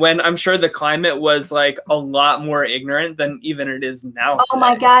 when I'm sure the climate was like a lot more ignorant than even it is now. Oh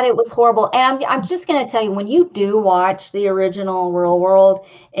my God, it was horrible. And I'm just going to tell you, when you do watch the original Real World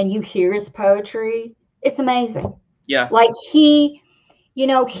and you hear his poetry, it's amazing. Yeah. Like he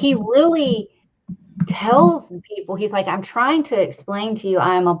really tells people, he's like, I'm trying to explain to you,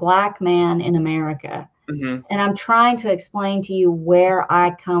 I'm a Black man in America. And I'm trying to explain to you where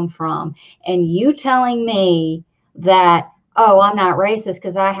I come from. And you telling me that, oh, I'm not racist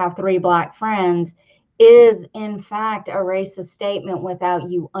because I have 3 Black friends, is in fact a racist statement without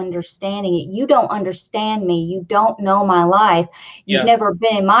you understanding it. You don't understand me. You don't know my life. You've never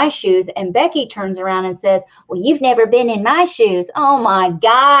been in my shoes. And Becky turns around and says, well, you've never been in my shoes. Oh my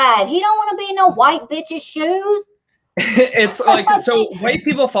God. He don't want to be in no white bitch's shoes. It's like, so white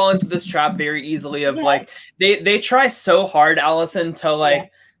people fall into this trap very easily of like, they try so hard, Allison, to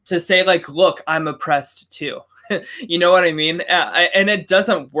like, to say like, look, I'm oppressed too. You know what I mean? And it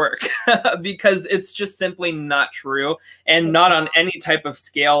doesn't work because it's just simply not true, and not on any type of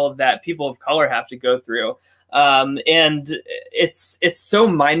scale that people of color have to go through. And it's so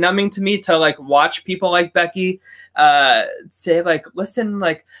mind numbing to me to like watch people like Becky say like, listen,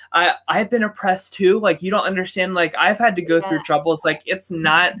 like I've been oppressed too. Like, you don't understand. Like, I've had to go through troubles. Like, it's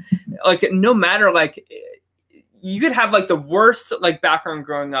not like, no matter, like, you could have like the worst like background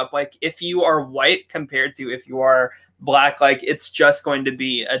growing up. Like, if you are white compared to if you are Black, like it's just going to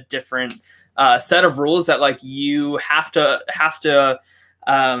be a different set of rules that like you have to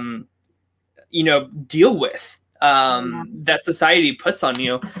you know, deal with, that society puts on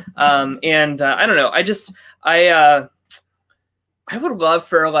you. And I don't know. I would love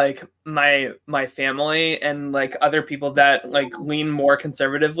for like my family and like other people that like lean more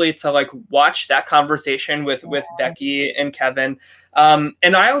conservatively to like watch that conversation with Becky and Kevin.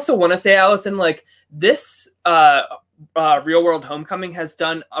 And I also want to say, Allison, like this Real World Homecoming has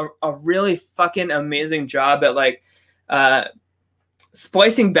done a really fucking amazing job at like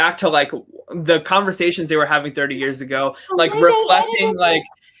splicing back to like the conversations they were having 30 years ago, like reflecting like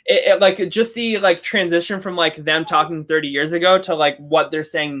like just the like transition from like them talking 30 years ago to like what they're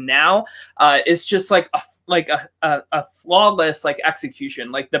saying now is just like a flawless like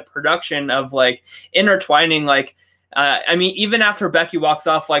execution, like the production of like intertwining like I mean, even after Becky walks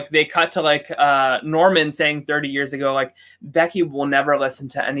off, like they cut to like Norman saying 30 years ago, like Becky will never listen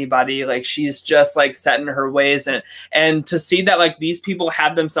to anybody. Like she's just like set in her ways. And to see that like these people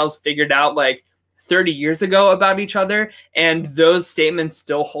had themselves figured out like 30 years ago about each other, and those statements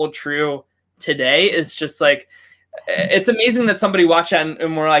still hold true today, is just like, it's amazing that somebody watched that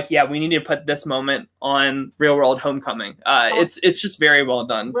and we're like, yeah, we need to put this moment on Real World Homecoming. It's just very well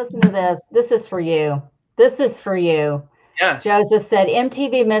done. Listen to this. This is for you. This is for you. Yeah. Joseph said,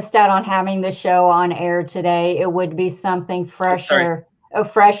 MTV missed out on having the show on air today. It would be something fresher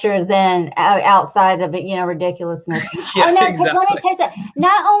fresher than outside of it, ridiculousness. Yeah, I know, because exactly. let me tell you something.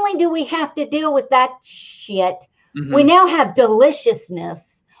 Not only do we have to deal with that shit, Mm-hmm. we now have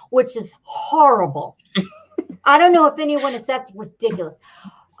deliciousness, which is horrible. I don't know if anyone is, that's ridiculous.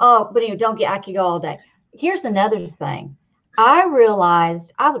 Oh, but anyway, I could go all day. Here's another thing. I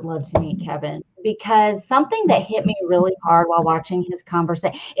realized I would love to meet Kevin, because something that hit me really hard while watching his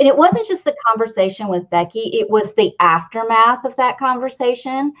conversation, and it wasn't just the conversation with Becky, it was the aftermath of that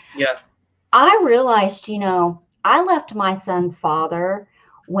conversation. Yeah. I realized, I left my son's father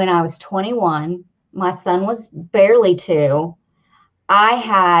when I was 21. My son was barely 2. I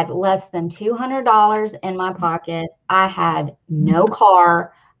had less than $200 in my pocket. I had no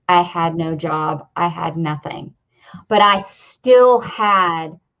car. I had no job. I had nothing. But I still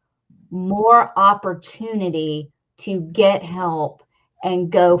had more opportunity to get help and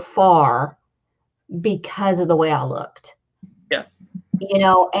go far because of the way I looked. Yeah.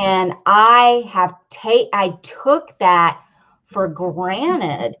 And I took that for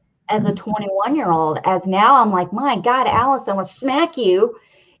granted as a 21-year-old, as now I'm like, my God, Allison, will smack you.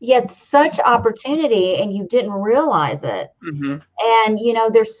 You had such opportunity and you didn't realize it. Mm-hmm.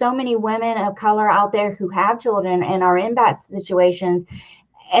 And, there's so many women of color out there who have children and are in bad situations,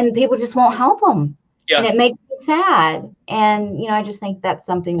 and people just won't help them. Yeah. And it makes me sad. And, I just think that's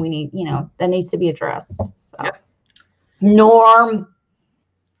something we need, that needs to be addressed. So, yeah. Norm.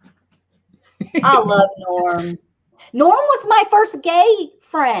 I love Norm. Norm was my first gay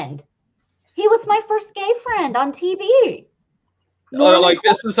friend. He was my first gay friend on TV.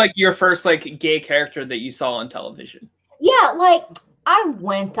 This was like your first like gay character that you saw on television. Yeah, like I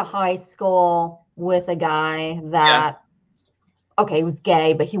went to high school with a guy that, okay, he was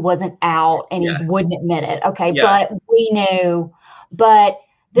gay, but he wasn't out and he wouldn't admit it. Okay, but we knew. But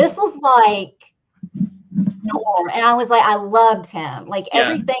this was like Norm, and I was like, I loved him. Like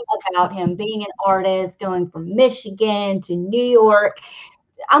everything about him, being an artist, going from Michigan to New York.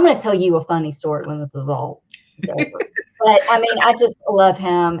 I'm going to tell you a funny story when this is all over. But I mean, I just love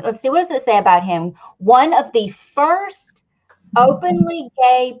him. Let's see, what does it say about him? One of the first openly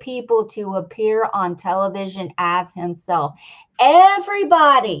gay people to appear on television as himself.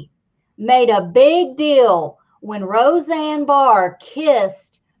 Everybody made a big deal when Roseanne Barr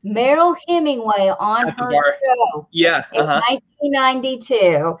kissed Meryl Hemingway on her show in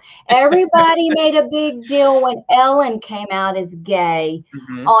 1992. Everybody made a big deal when Ellen came out as gay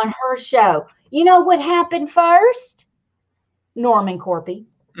on her show. You know what happened first? Norman Corpy.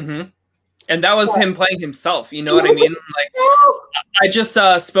 Mm-hmm. And that was him playing himself. You know what I mean? Like, I just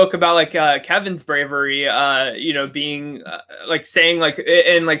spoke about like Kevin's bravery, being like saying like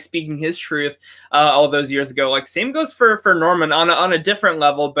and like speaking his truth all those years ago. Like same goes for Norman on a different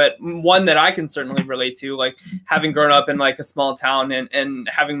level, but one that I can certainly relate to, like having grown up in like a small town and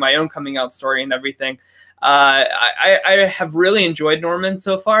having my own coming out story and everything. I have really enjoyed Norman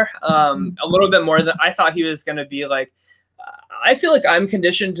so far, a little bit more than I thought he was going to be. Like, I feel like I'm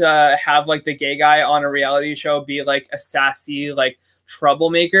conditioned to have like the gay guy on a reality show be like a sassy, like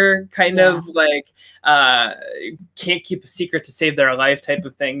troublemaker kind of like can't keep a secret to save their life type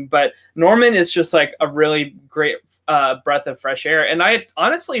of thing. But Norman is just like a really great breath of fresh air. And I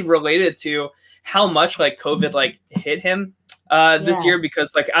honestly related to how much like COVID like hit him this year,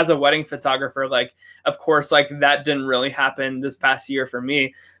 because like as a wedding photographer, like of course like that didn't really happen this past year for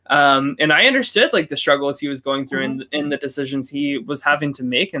me, and I understood like the struggles he was going through in the decisions he was having to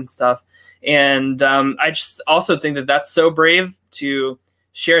make and stuff. And I just also think that that's so brave to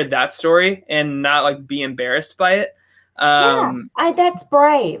share that story and not like be embarrassed by it. That's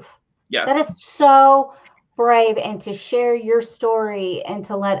brave. That is so brave. And to share your story and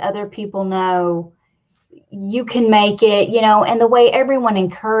to let other people know you can make it, and the way everyone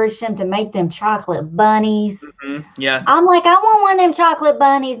encouraged him to make them chocolate bunnies. I'm like, I want one of them chocolate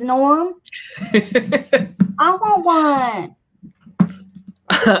bunnies, Norm. I want one.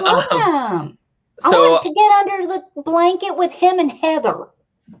 I want to get under the blanket with him and Heather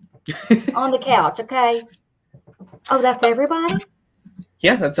on the couch. Okay. Oh, that's everybody?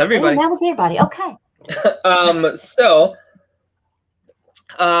 Yeah, that's everybody. That was everybody. Okay.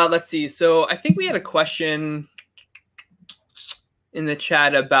 Let's see. So I think we had a question in the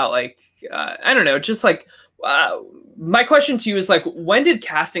chat about like, I don't know, just like my question to you is like, when did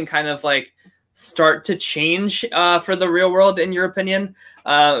casting kind of like start to change for the real world in your opinion?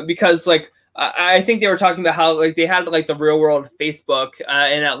 Because like, I think they were talking about how like they had like the Real World Facebook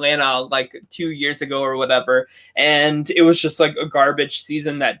in Atlanta like 2 years ago or whatever. And it was just like a garbage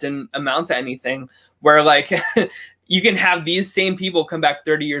season that didn't amount to anything, where like you can have these same people come back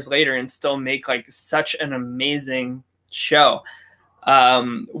 30 years later and still make like such an amazing show.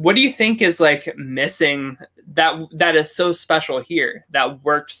 What do you think is like missing that is so special here, that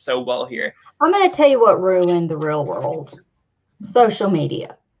worked so well here? I'm going to tell you what ruined the real world: social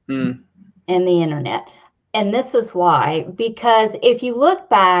media and the internet. And this is why, because if you look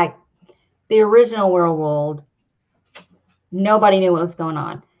back, the original Real World, nobody knew what was going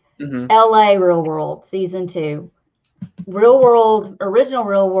on. LA Real World season 2, Real World, original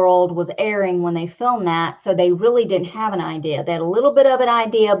Real World was airing when they filmed that, so they really didn't have an idea. They had a little bit of an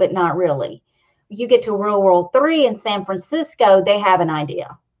idea, but not really. You get to Real World 3 in San Francisco, they have an idea.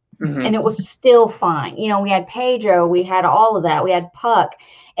 And it was still fine. You know, we had Pedro, we had all of that, we had Puck,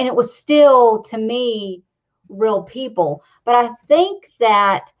 and it was still, to me, real people. But I think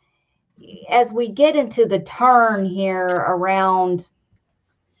that as we get into the turn here around,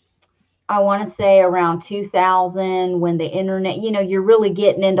 I want to say around 2000, when the internet, you know, you're really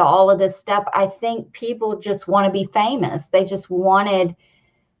getting into all of this stuff, I think people just want to be famous. They just wanted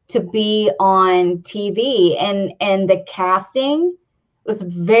to be on TV, and the casting was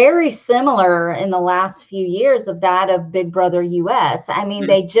very similar in the last few years of that of Big Brother US. I mean,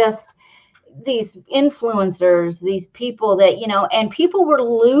 they just, these influencers, these people that, you know, and people were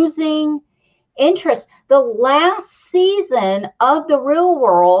losing interest. The last season of The Real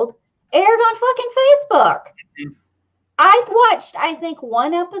World aired on fucking Facebook. I watched, I think,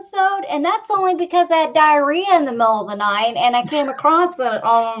 one episode, and that's only because I had diarrhea in the middle of the night and I came across it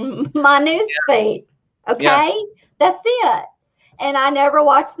on my news feed. Okay? That's it. And I never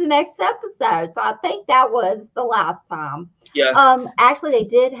watched the next episode. So I think that was the last time. Actually, they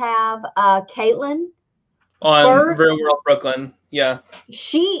did have Caitlin on first. Real World Brooklyn.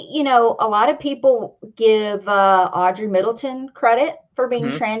 She, you know, a lot of people give Audrey Middleton credit for being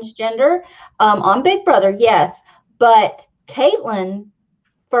transgender on Big Brother, yes. But Caitlin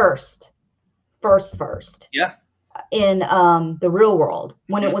first. In the Real World,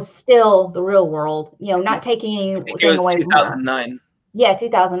 when it was still the Real World, you know, not taking anything away 2009. from her. Yeah,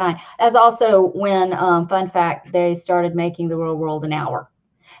 2009. That's also when, fun fact, they started making the Real World an hour,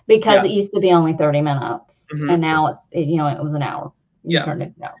 because it used to be only 30 minutes, and now it's, you know, it was an hour. Turned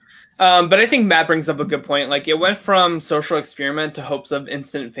it down. But I think Matt brings up a good point. Like, it went from social experiment to hopes of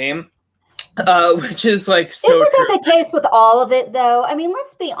instant fame. Which is like so Isn't that true. the case with all of it, though? I mean,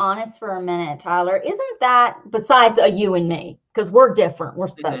 let's be honest for a minute, Tyler. Isn't that, besides you and me, because we're different, we're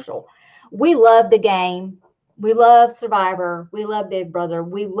special. We love the game. We love Survivor. We love Big Brother.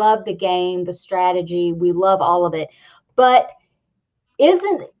 We love the game, the strategy. We love all of it. But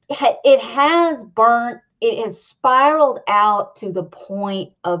it has spiraled out to the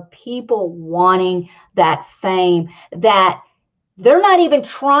point of people wanting that fame, that they're not even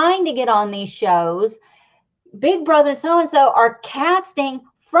trying to get on these shows. Big Brother and so are casting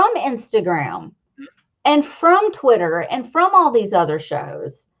from Instagram and from Twitter and from all these other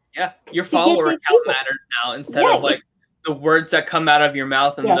shows. Yeah, your follower count matters now, instead of like the words that come out of your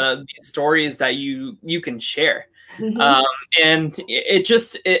mouth and the stories that you can share. And it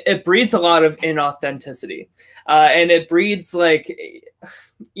just it breeds a lot of inauthenticity, and it breeds, like,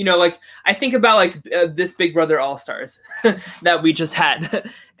 you know, like, I think about like this Big Brother All-Stars that we just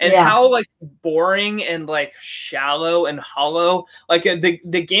had, and how like boring and like shallow and hollow, like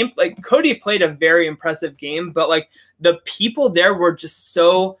the game, like Cody played a very impressive game, but like the people there were just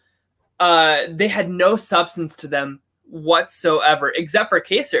so they had no substance to them whatsoever, except for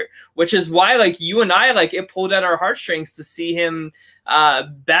Kaser, which is why, like, you and I, like, it pulled at our heartstrings to see him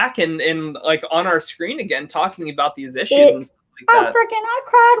back and like on our screen again, talking about these issues and stuff like that. Freaking, I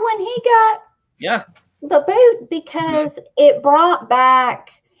cried when he got the boot, because it brought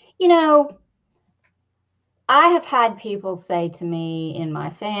back, you know, I have had people say to me in my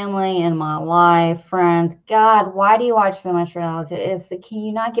family, in my life, friends, God, why do you watch so much reality? Can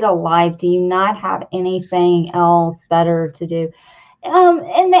you not get a life? Do you not have anything else better to do?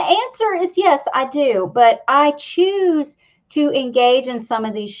 And the answer is yes, I do. But I choose to engage in some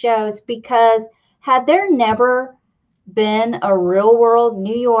of these shows because had there never been a Real World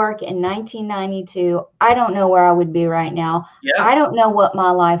New York in 1992, I don't know where I would be right now. I don't know what my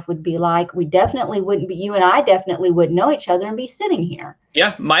life would be like. We definitely wouldn't be, you and I definitely wouldn't know each other and be sitting here.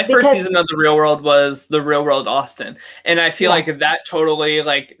 My first season of the Real World was the Real World Austin, and I feel like that totally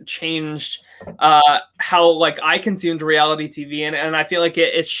like changed how like I consumed reality TV, and I feel like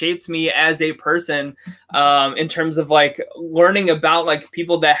it shaped me as a person in terms of like learning about like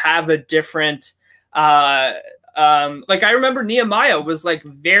people that have a different like I remember Nehemiah was like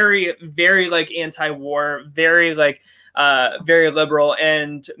very, very like anti-war, very like very liberal,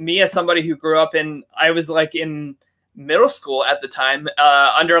 and me as somebody who grew up I was like in middle school at the time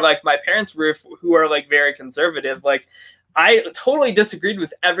under like my parents' roof, who are like very conservative, like I totally disagreed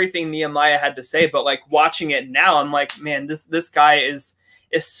with everything Nehemiah had to say, but like watching it now, I'm like, man, this guy is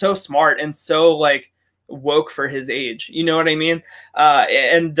so smart and so like woke for his age. You know what I mean?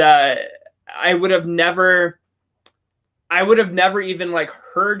 I would have never even like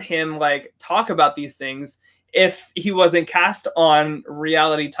heard him like talk about these things if he wasn't cast on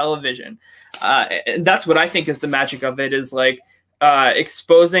reality television. And that's what I think is the magic of it, is like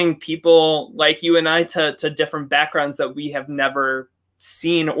exposing people like you and I to different backgrounds that we have never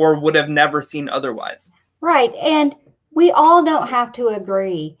seen or would have never seen otherwise. Right. And we all don't have to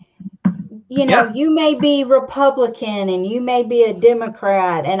agree. You know, yeah. You may be Republican and you may be a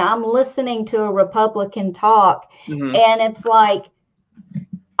Democrat, and I'm listening to a Republican talk, and it's like,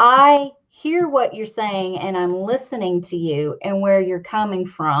 I hear what you're saying and I'm listening to you and where you're coming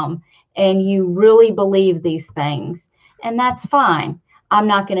from, and you really believe these things, and that's fine. I'm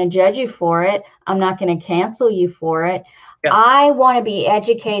not going to judge you for it. I'm not going to cancel you for it. Yeah. I want to be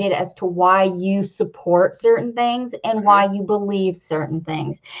educated as to why you support certain things and why you believe certain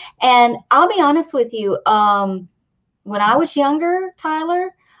things. And I'll be honest with you, when I was younger, Tyler,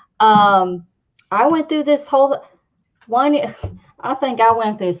 I went through this whole one. I think I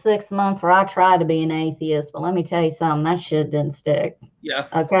went through 6 months where I tried to be an atheist, but let me tell you something, that shit didn't stick. Yeah.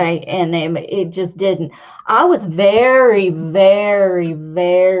 Okay. And it just didn't. I was very, very,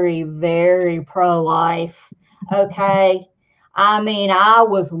 very, very pro-life. Okay. I mean, I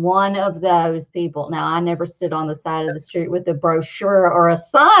was one of those people. Now, I never stood on the side of the street with a brochure or a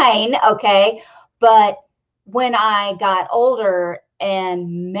sign. Okay. But when I got older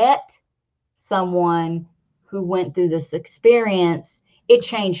and met someone who went through this experience, it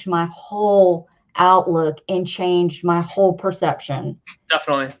changed my whole outlook and changed my whole perception.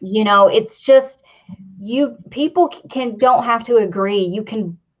 Definitely. You know, it's just, people don't have to agree. You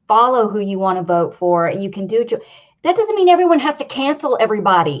can follow who you want to vote for. You can do it. That doesn't mean everyone has to cancel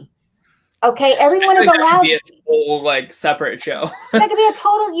everybody. Okay, everyone is allowed. That could be a whole like separate show. That could be a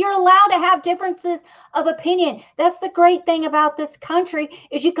total. You're allowed to have differences of opinion. That's the great thing about this country,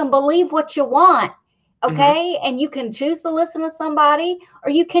 is you can believe what you want. Okay, and you can choose to listen to somebody, or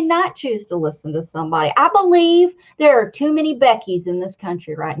you cannot choose to listen to somebody. I believe there are too many Beckys in this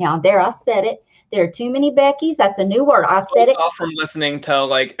country right now. There, I said it. There are too many Beckys. That's a new word. I said it. All from listening to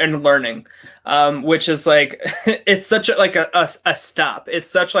like and learning, which is like it's such a stop.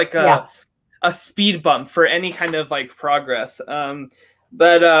 It's such like a speed bump for any kind of like progress.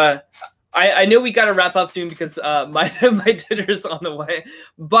 But I know we got to wrap up soon because my dinner's on the way.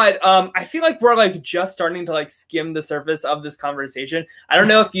 But I feel like we're like just starting to like skim the surface of this conversation. I don't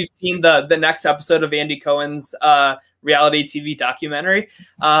know if you've seen the next episode of Andy Cohen's reality TV documentary,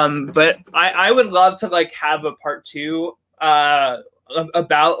 but I would love to like have a part 2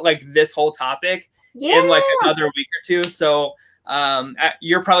 about like this whole topic in like another week or two. So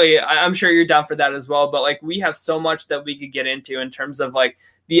you're probably, I'm sure you're down for that as well. But like we have so much that we could get into in terms of like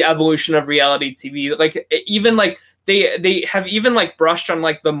the evolution of reality TV. Like even like they have even like brushed on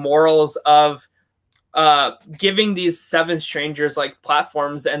like the morals of giving these 7 strangers like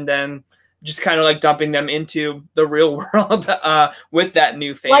platforms and then just kind of like dumping them into the real world with that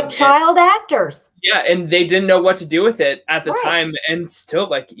new fame. Like child actors. Yeah, and they didn't know what to do with it at the time, and still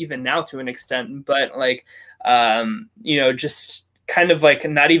like even now to an extent. But like, you know, just kind of like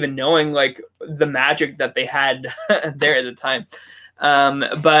not even knowing like the magic that they had there at the time.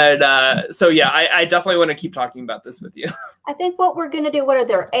 So yeah, I definitely want to keep talking about this with you. I think what we're going to do, what are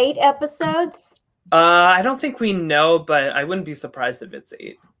there, 8 episodes? I don't think we know, but I wouldn't be surprised if it's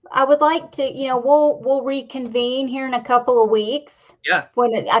 8. I would like to, you know, we'll reconvene here in a couple of weeks. Yeah.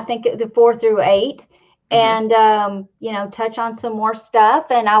 When I think the 4 through 8, and you know, touch on some more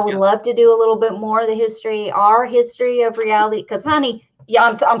stuff. And I would love to do a little bit more of the our history of reality. Because, honey,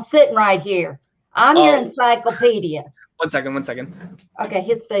 I'm sitting right here. I'm your encyclopedia. One second. Okay,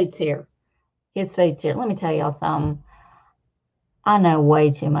 his feet's here. Let me tell y'all something. I know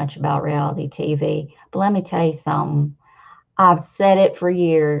way too much about reality TV, but let me tell you something. I've said it for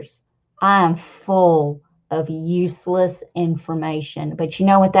years. I am full of useless information. But you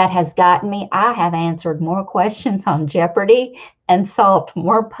know what that has gotten me? I have answered more questions on Jeopardy and solved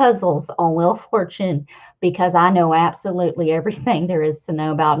more puzzles on Wheel of Fortune because I know absolutely everything there is to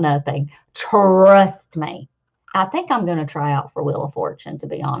know about nothing. Trust me. I think I'm going to try out for Wheel of Fortune, to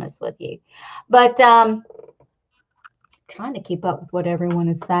be honest with you. But trying to keep up with what everyone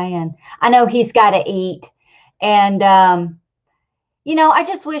is saying. I know he's got to eat. And, you know, I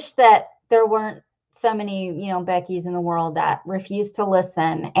just wish that there weren't so many, you know, Beckys in the world that refuse to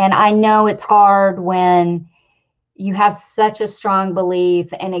listen. And I know it's hard when you have such a strong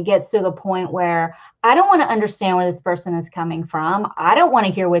belief, and it gets to the point where I don't want to understand where this person is coming from. I don't want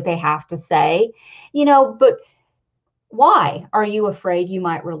to hear what they have to say, but why? Are you afraid you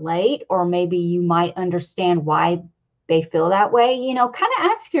might relate, or maybe you might understand why they feel that way? Kind of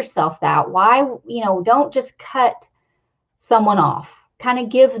ask yourself that. Why, don't just cut someone off. Kind of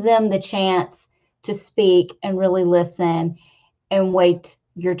give them the chance to speak and really listen and wait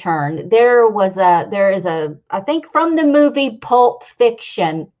your turn. There is a, I think from the movie Pulp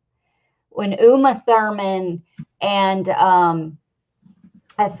Fiction, when Uma Thurman and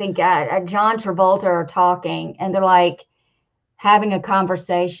I think John Travolta are talking, and they're like having a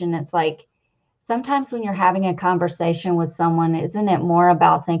conversation. It's like, sometimes when you're having a conversation with someone, isn't it more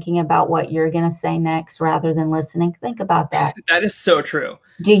about thinking about what you're going to say next rather than listening? Think about that. That is so true.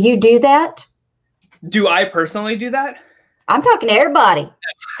 Do you do that? Do I personally do that? I'm talking to everybody.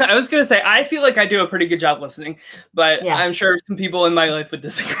 I was going to say, I feel like I do a pretty good job listening, but yeah. I'm sure some people in my life would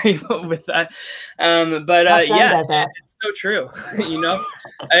disagree with that. Yeah, it's so true.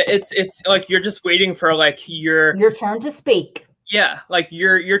 It's like you're just waiting for like your turn to speak. Yeah, like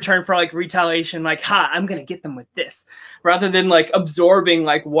your turn for like retaliation, like, I'm gonna get them with this, rather than like absorbing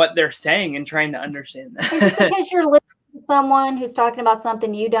like what they're saying and trying to understand that. Because you're listening to someone who's talking about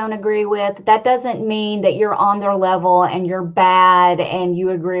something you don't agree with, that doesn't mean that you're on their level and you're bad and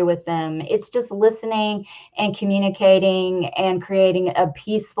you agree with them. It's just listening and communicating and creating a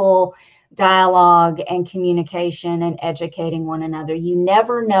peaceful dialogue and communication and educating one another. You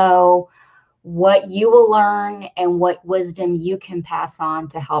never know what you will learn and what wisdom you can pass on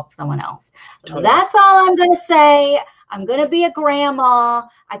to help someone else. Totally. That's all I'm going to say. I'm going to be a grandma.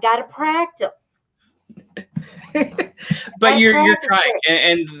 I got to practice. But you're trying,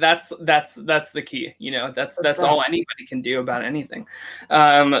 and that's the key. That's all anybody can do about anything.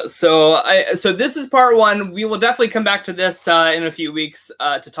 So this is part one. We will definitely come back to this in a few weeks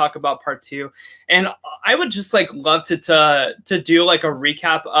to talk about part two. And I would just like love to do like a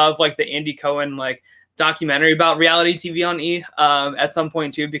recap of like the Andy Cohen like documentary about reality TV on E at some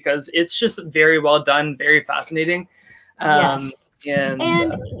point too, because it's just very well done, very fascinating. Yes. And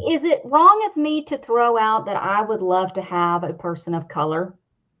is it wrong of me to throw out that I would love to have a person of color?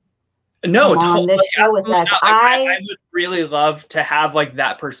 No, on this show with us. I would really love to have like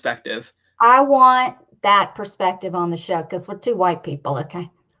that perspective. I want that perspective on the show because we're two white people, okay?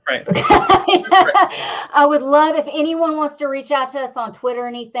 Right. I would love if anyone wants to reach out to us on Twitter or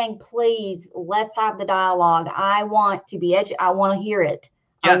anything, please, let's have the dialogue. I want to be I want to hear it.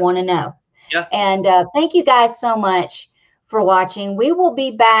 Yeah. I want to know. Yeah. And thank you guys so much for watching. We will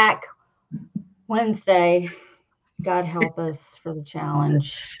be back Wednesday. God help us for the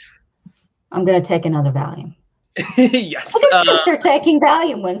challenge. I'm going to take another Valium. Yes. I think start taking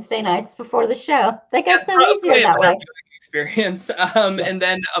Valium Wednesday nights before the show. I think it's so easier that way. Experience. And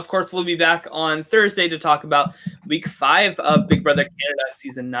then of course we'll be back on Thursday to talk about week 5 of Big Brother Canada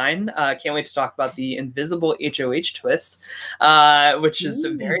season 9. Can't wait to talk about the invisible HOH twist, which is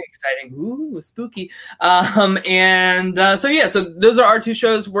very exciting. Ooh, spooky. So those are our 2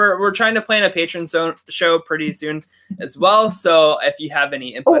 shows. We're trying to plan a patron show pretty soon as well. So if you have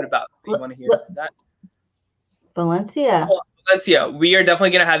any input about what you want to hear about that. Valencia, we are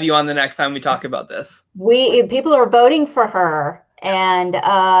definitely going to have you on the next time we talk about this. People are voting for her, and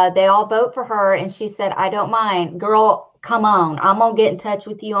they all vote for her, and she said, I don't mind. Girl, come on. I'm going to get in touch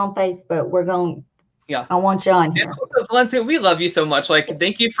with you on Facebook. We're going, I want you on here. And also, Valencia, we love you so much. Like,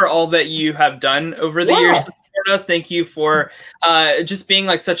 thank you for all that you have done over the years to support us. Thank you for just being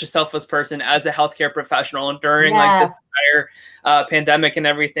like such a selfless person as a healthcare professional during like this entire pandemic and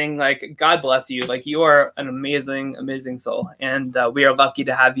everything. Like, God bless you. Like, you are an amazing, amazing soul, and we are lucky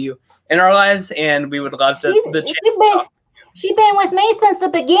to have you in our lives. And we would love to the chance to talk. She's been with me since the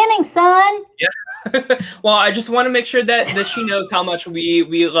beginning, son. Yeah. Well, I just want to make sure that she knows how much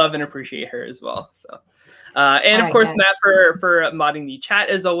we love and appreciate her as well. So, and of course, Matt for modding the chat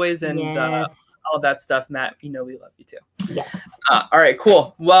as always, and all that stuff. Matt, we love you too. Yes. All right,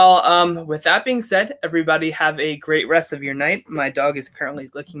 cool. Well, with that being said, everybody have a great rest of your night. My dog is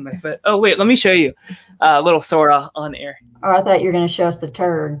currently licking my foot. Oh wait, let me show you little Sora on air. Oh, I thought you were going to show us the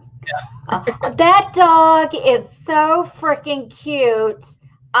turd. Yeah. That dog is so freaking cute.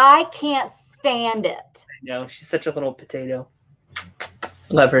 I can't stand it. I know, she's such a little potato.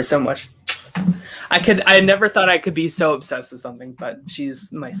 Love her so much. I never thought I could be so obsessed with something, but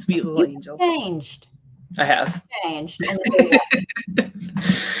she's my sweet little angel. Changed. I have. Changed.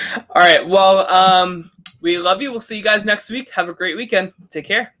 All right. Well, we love you. We'll see you guys next week. Have a great weekend. Take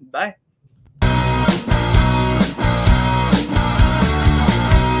care. Bye.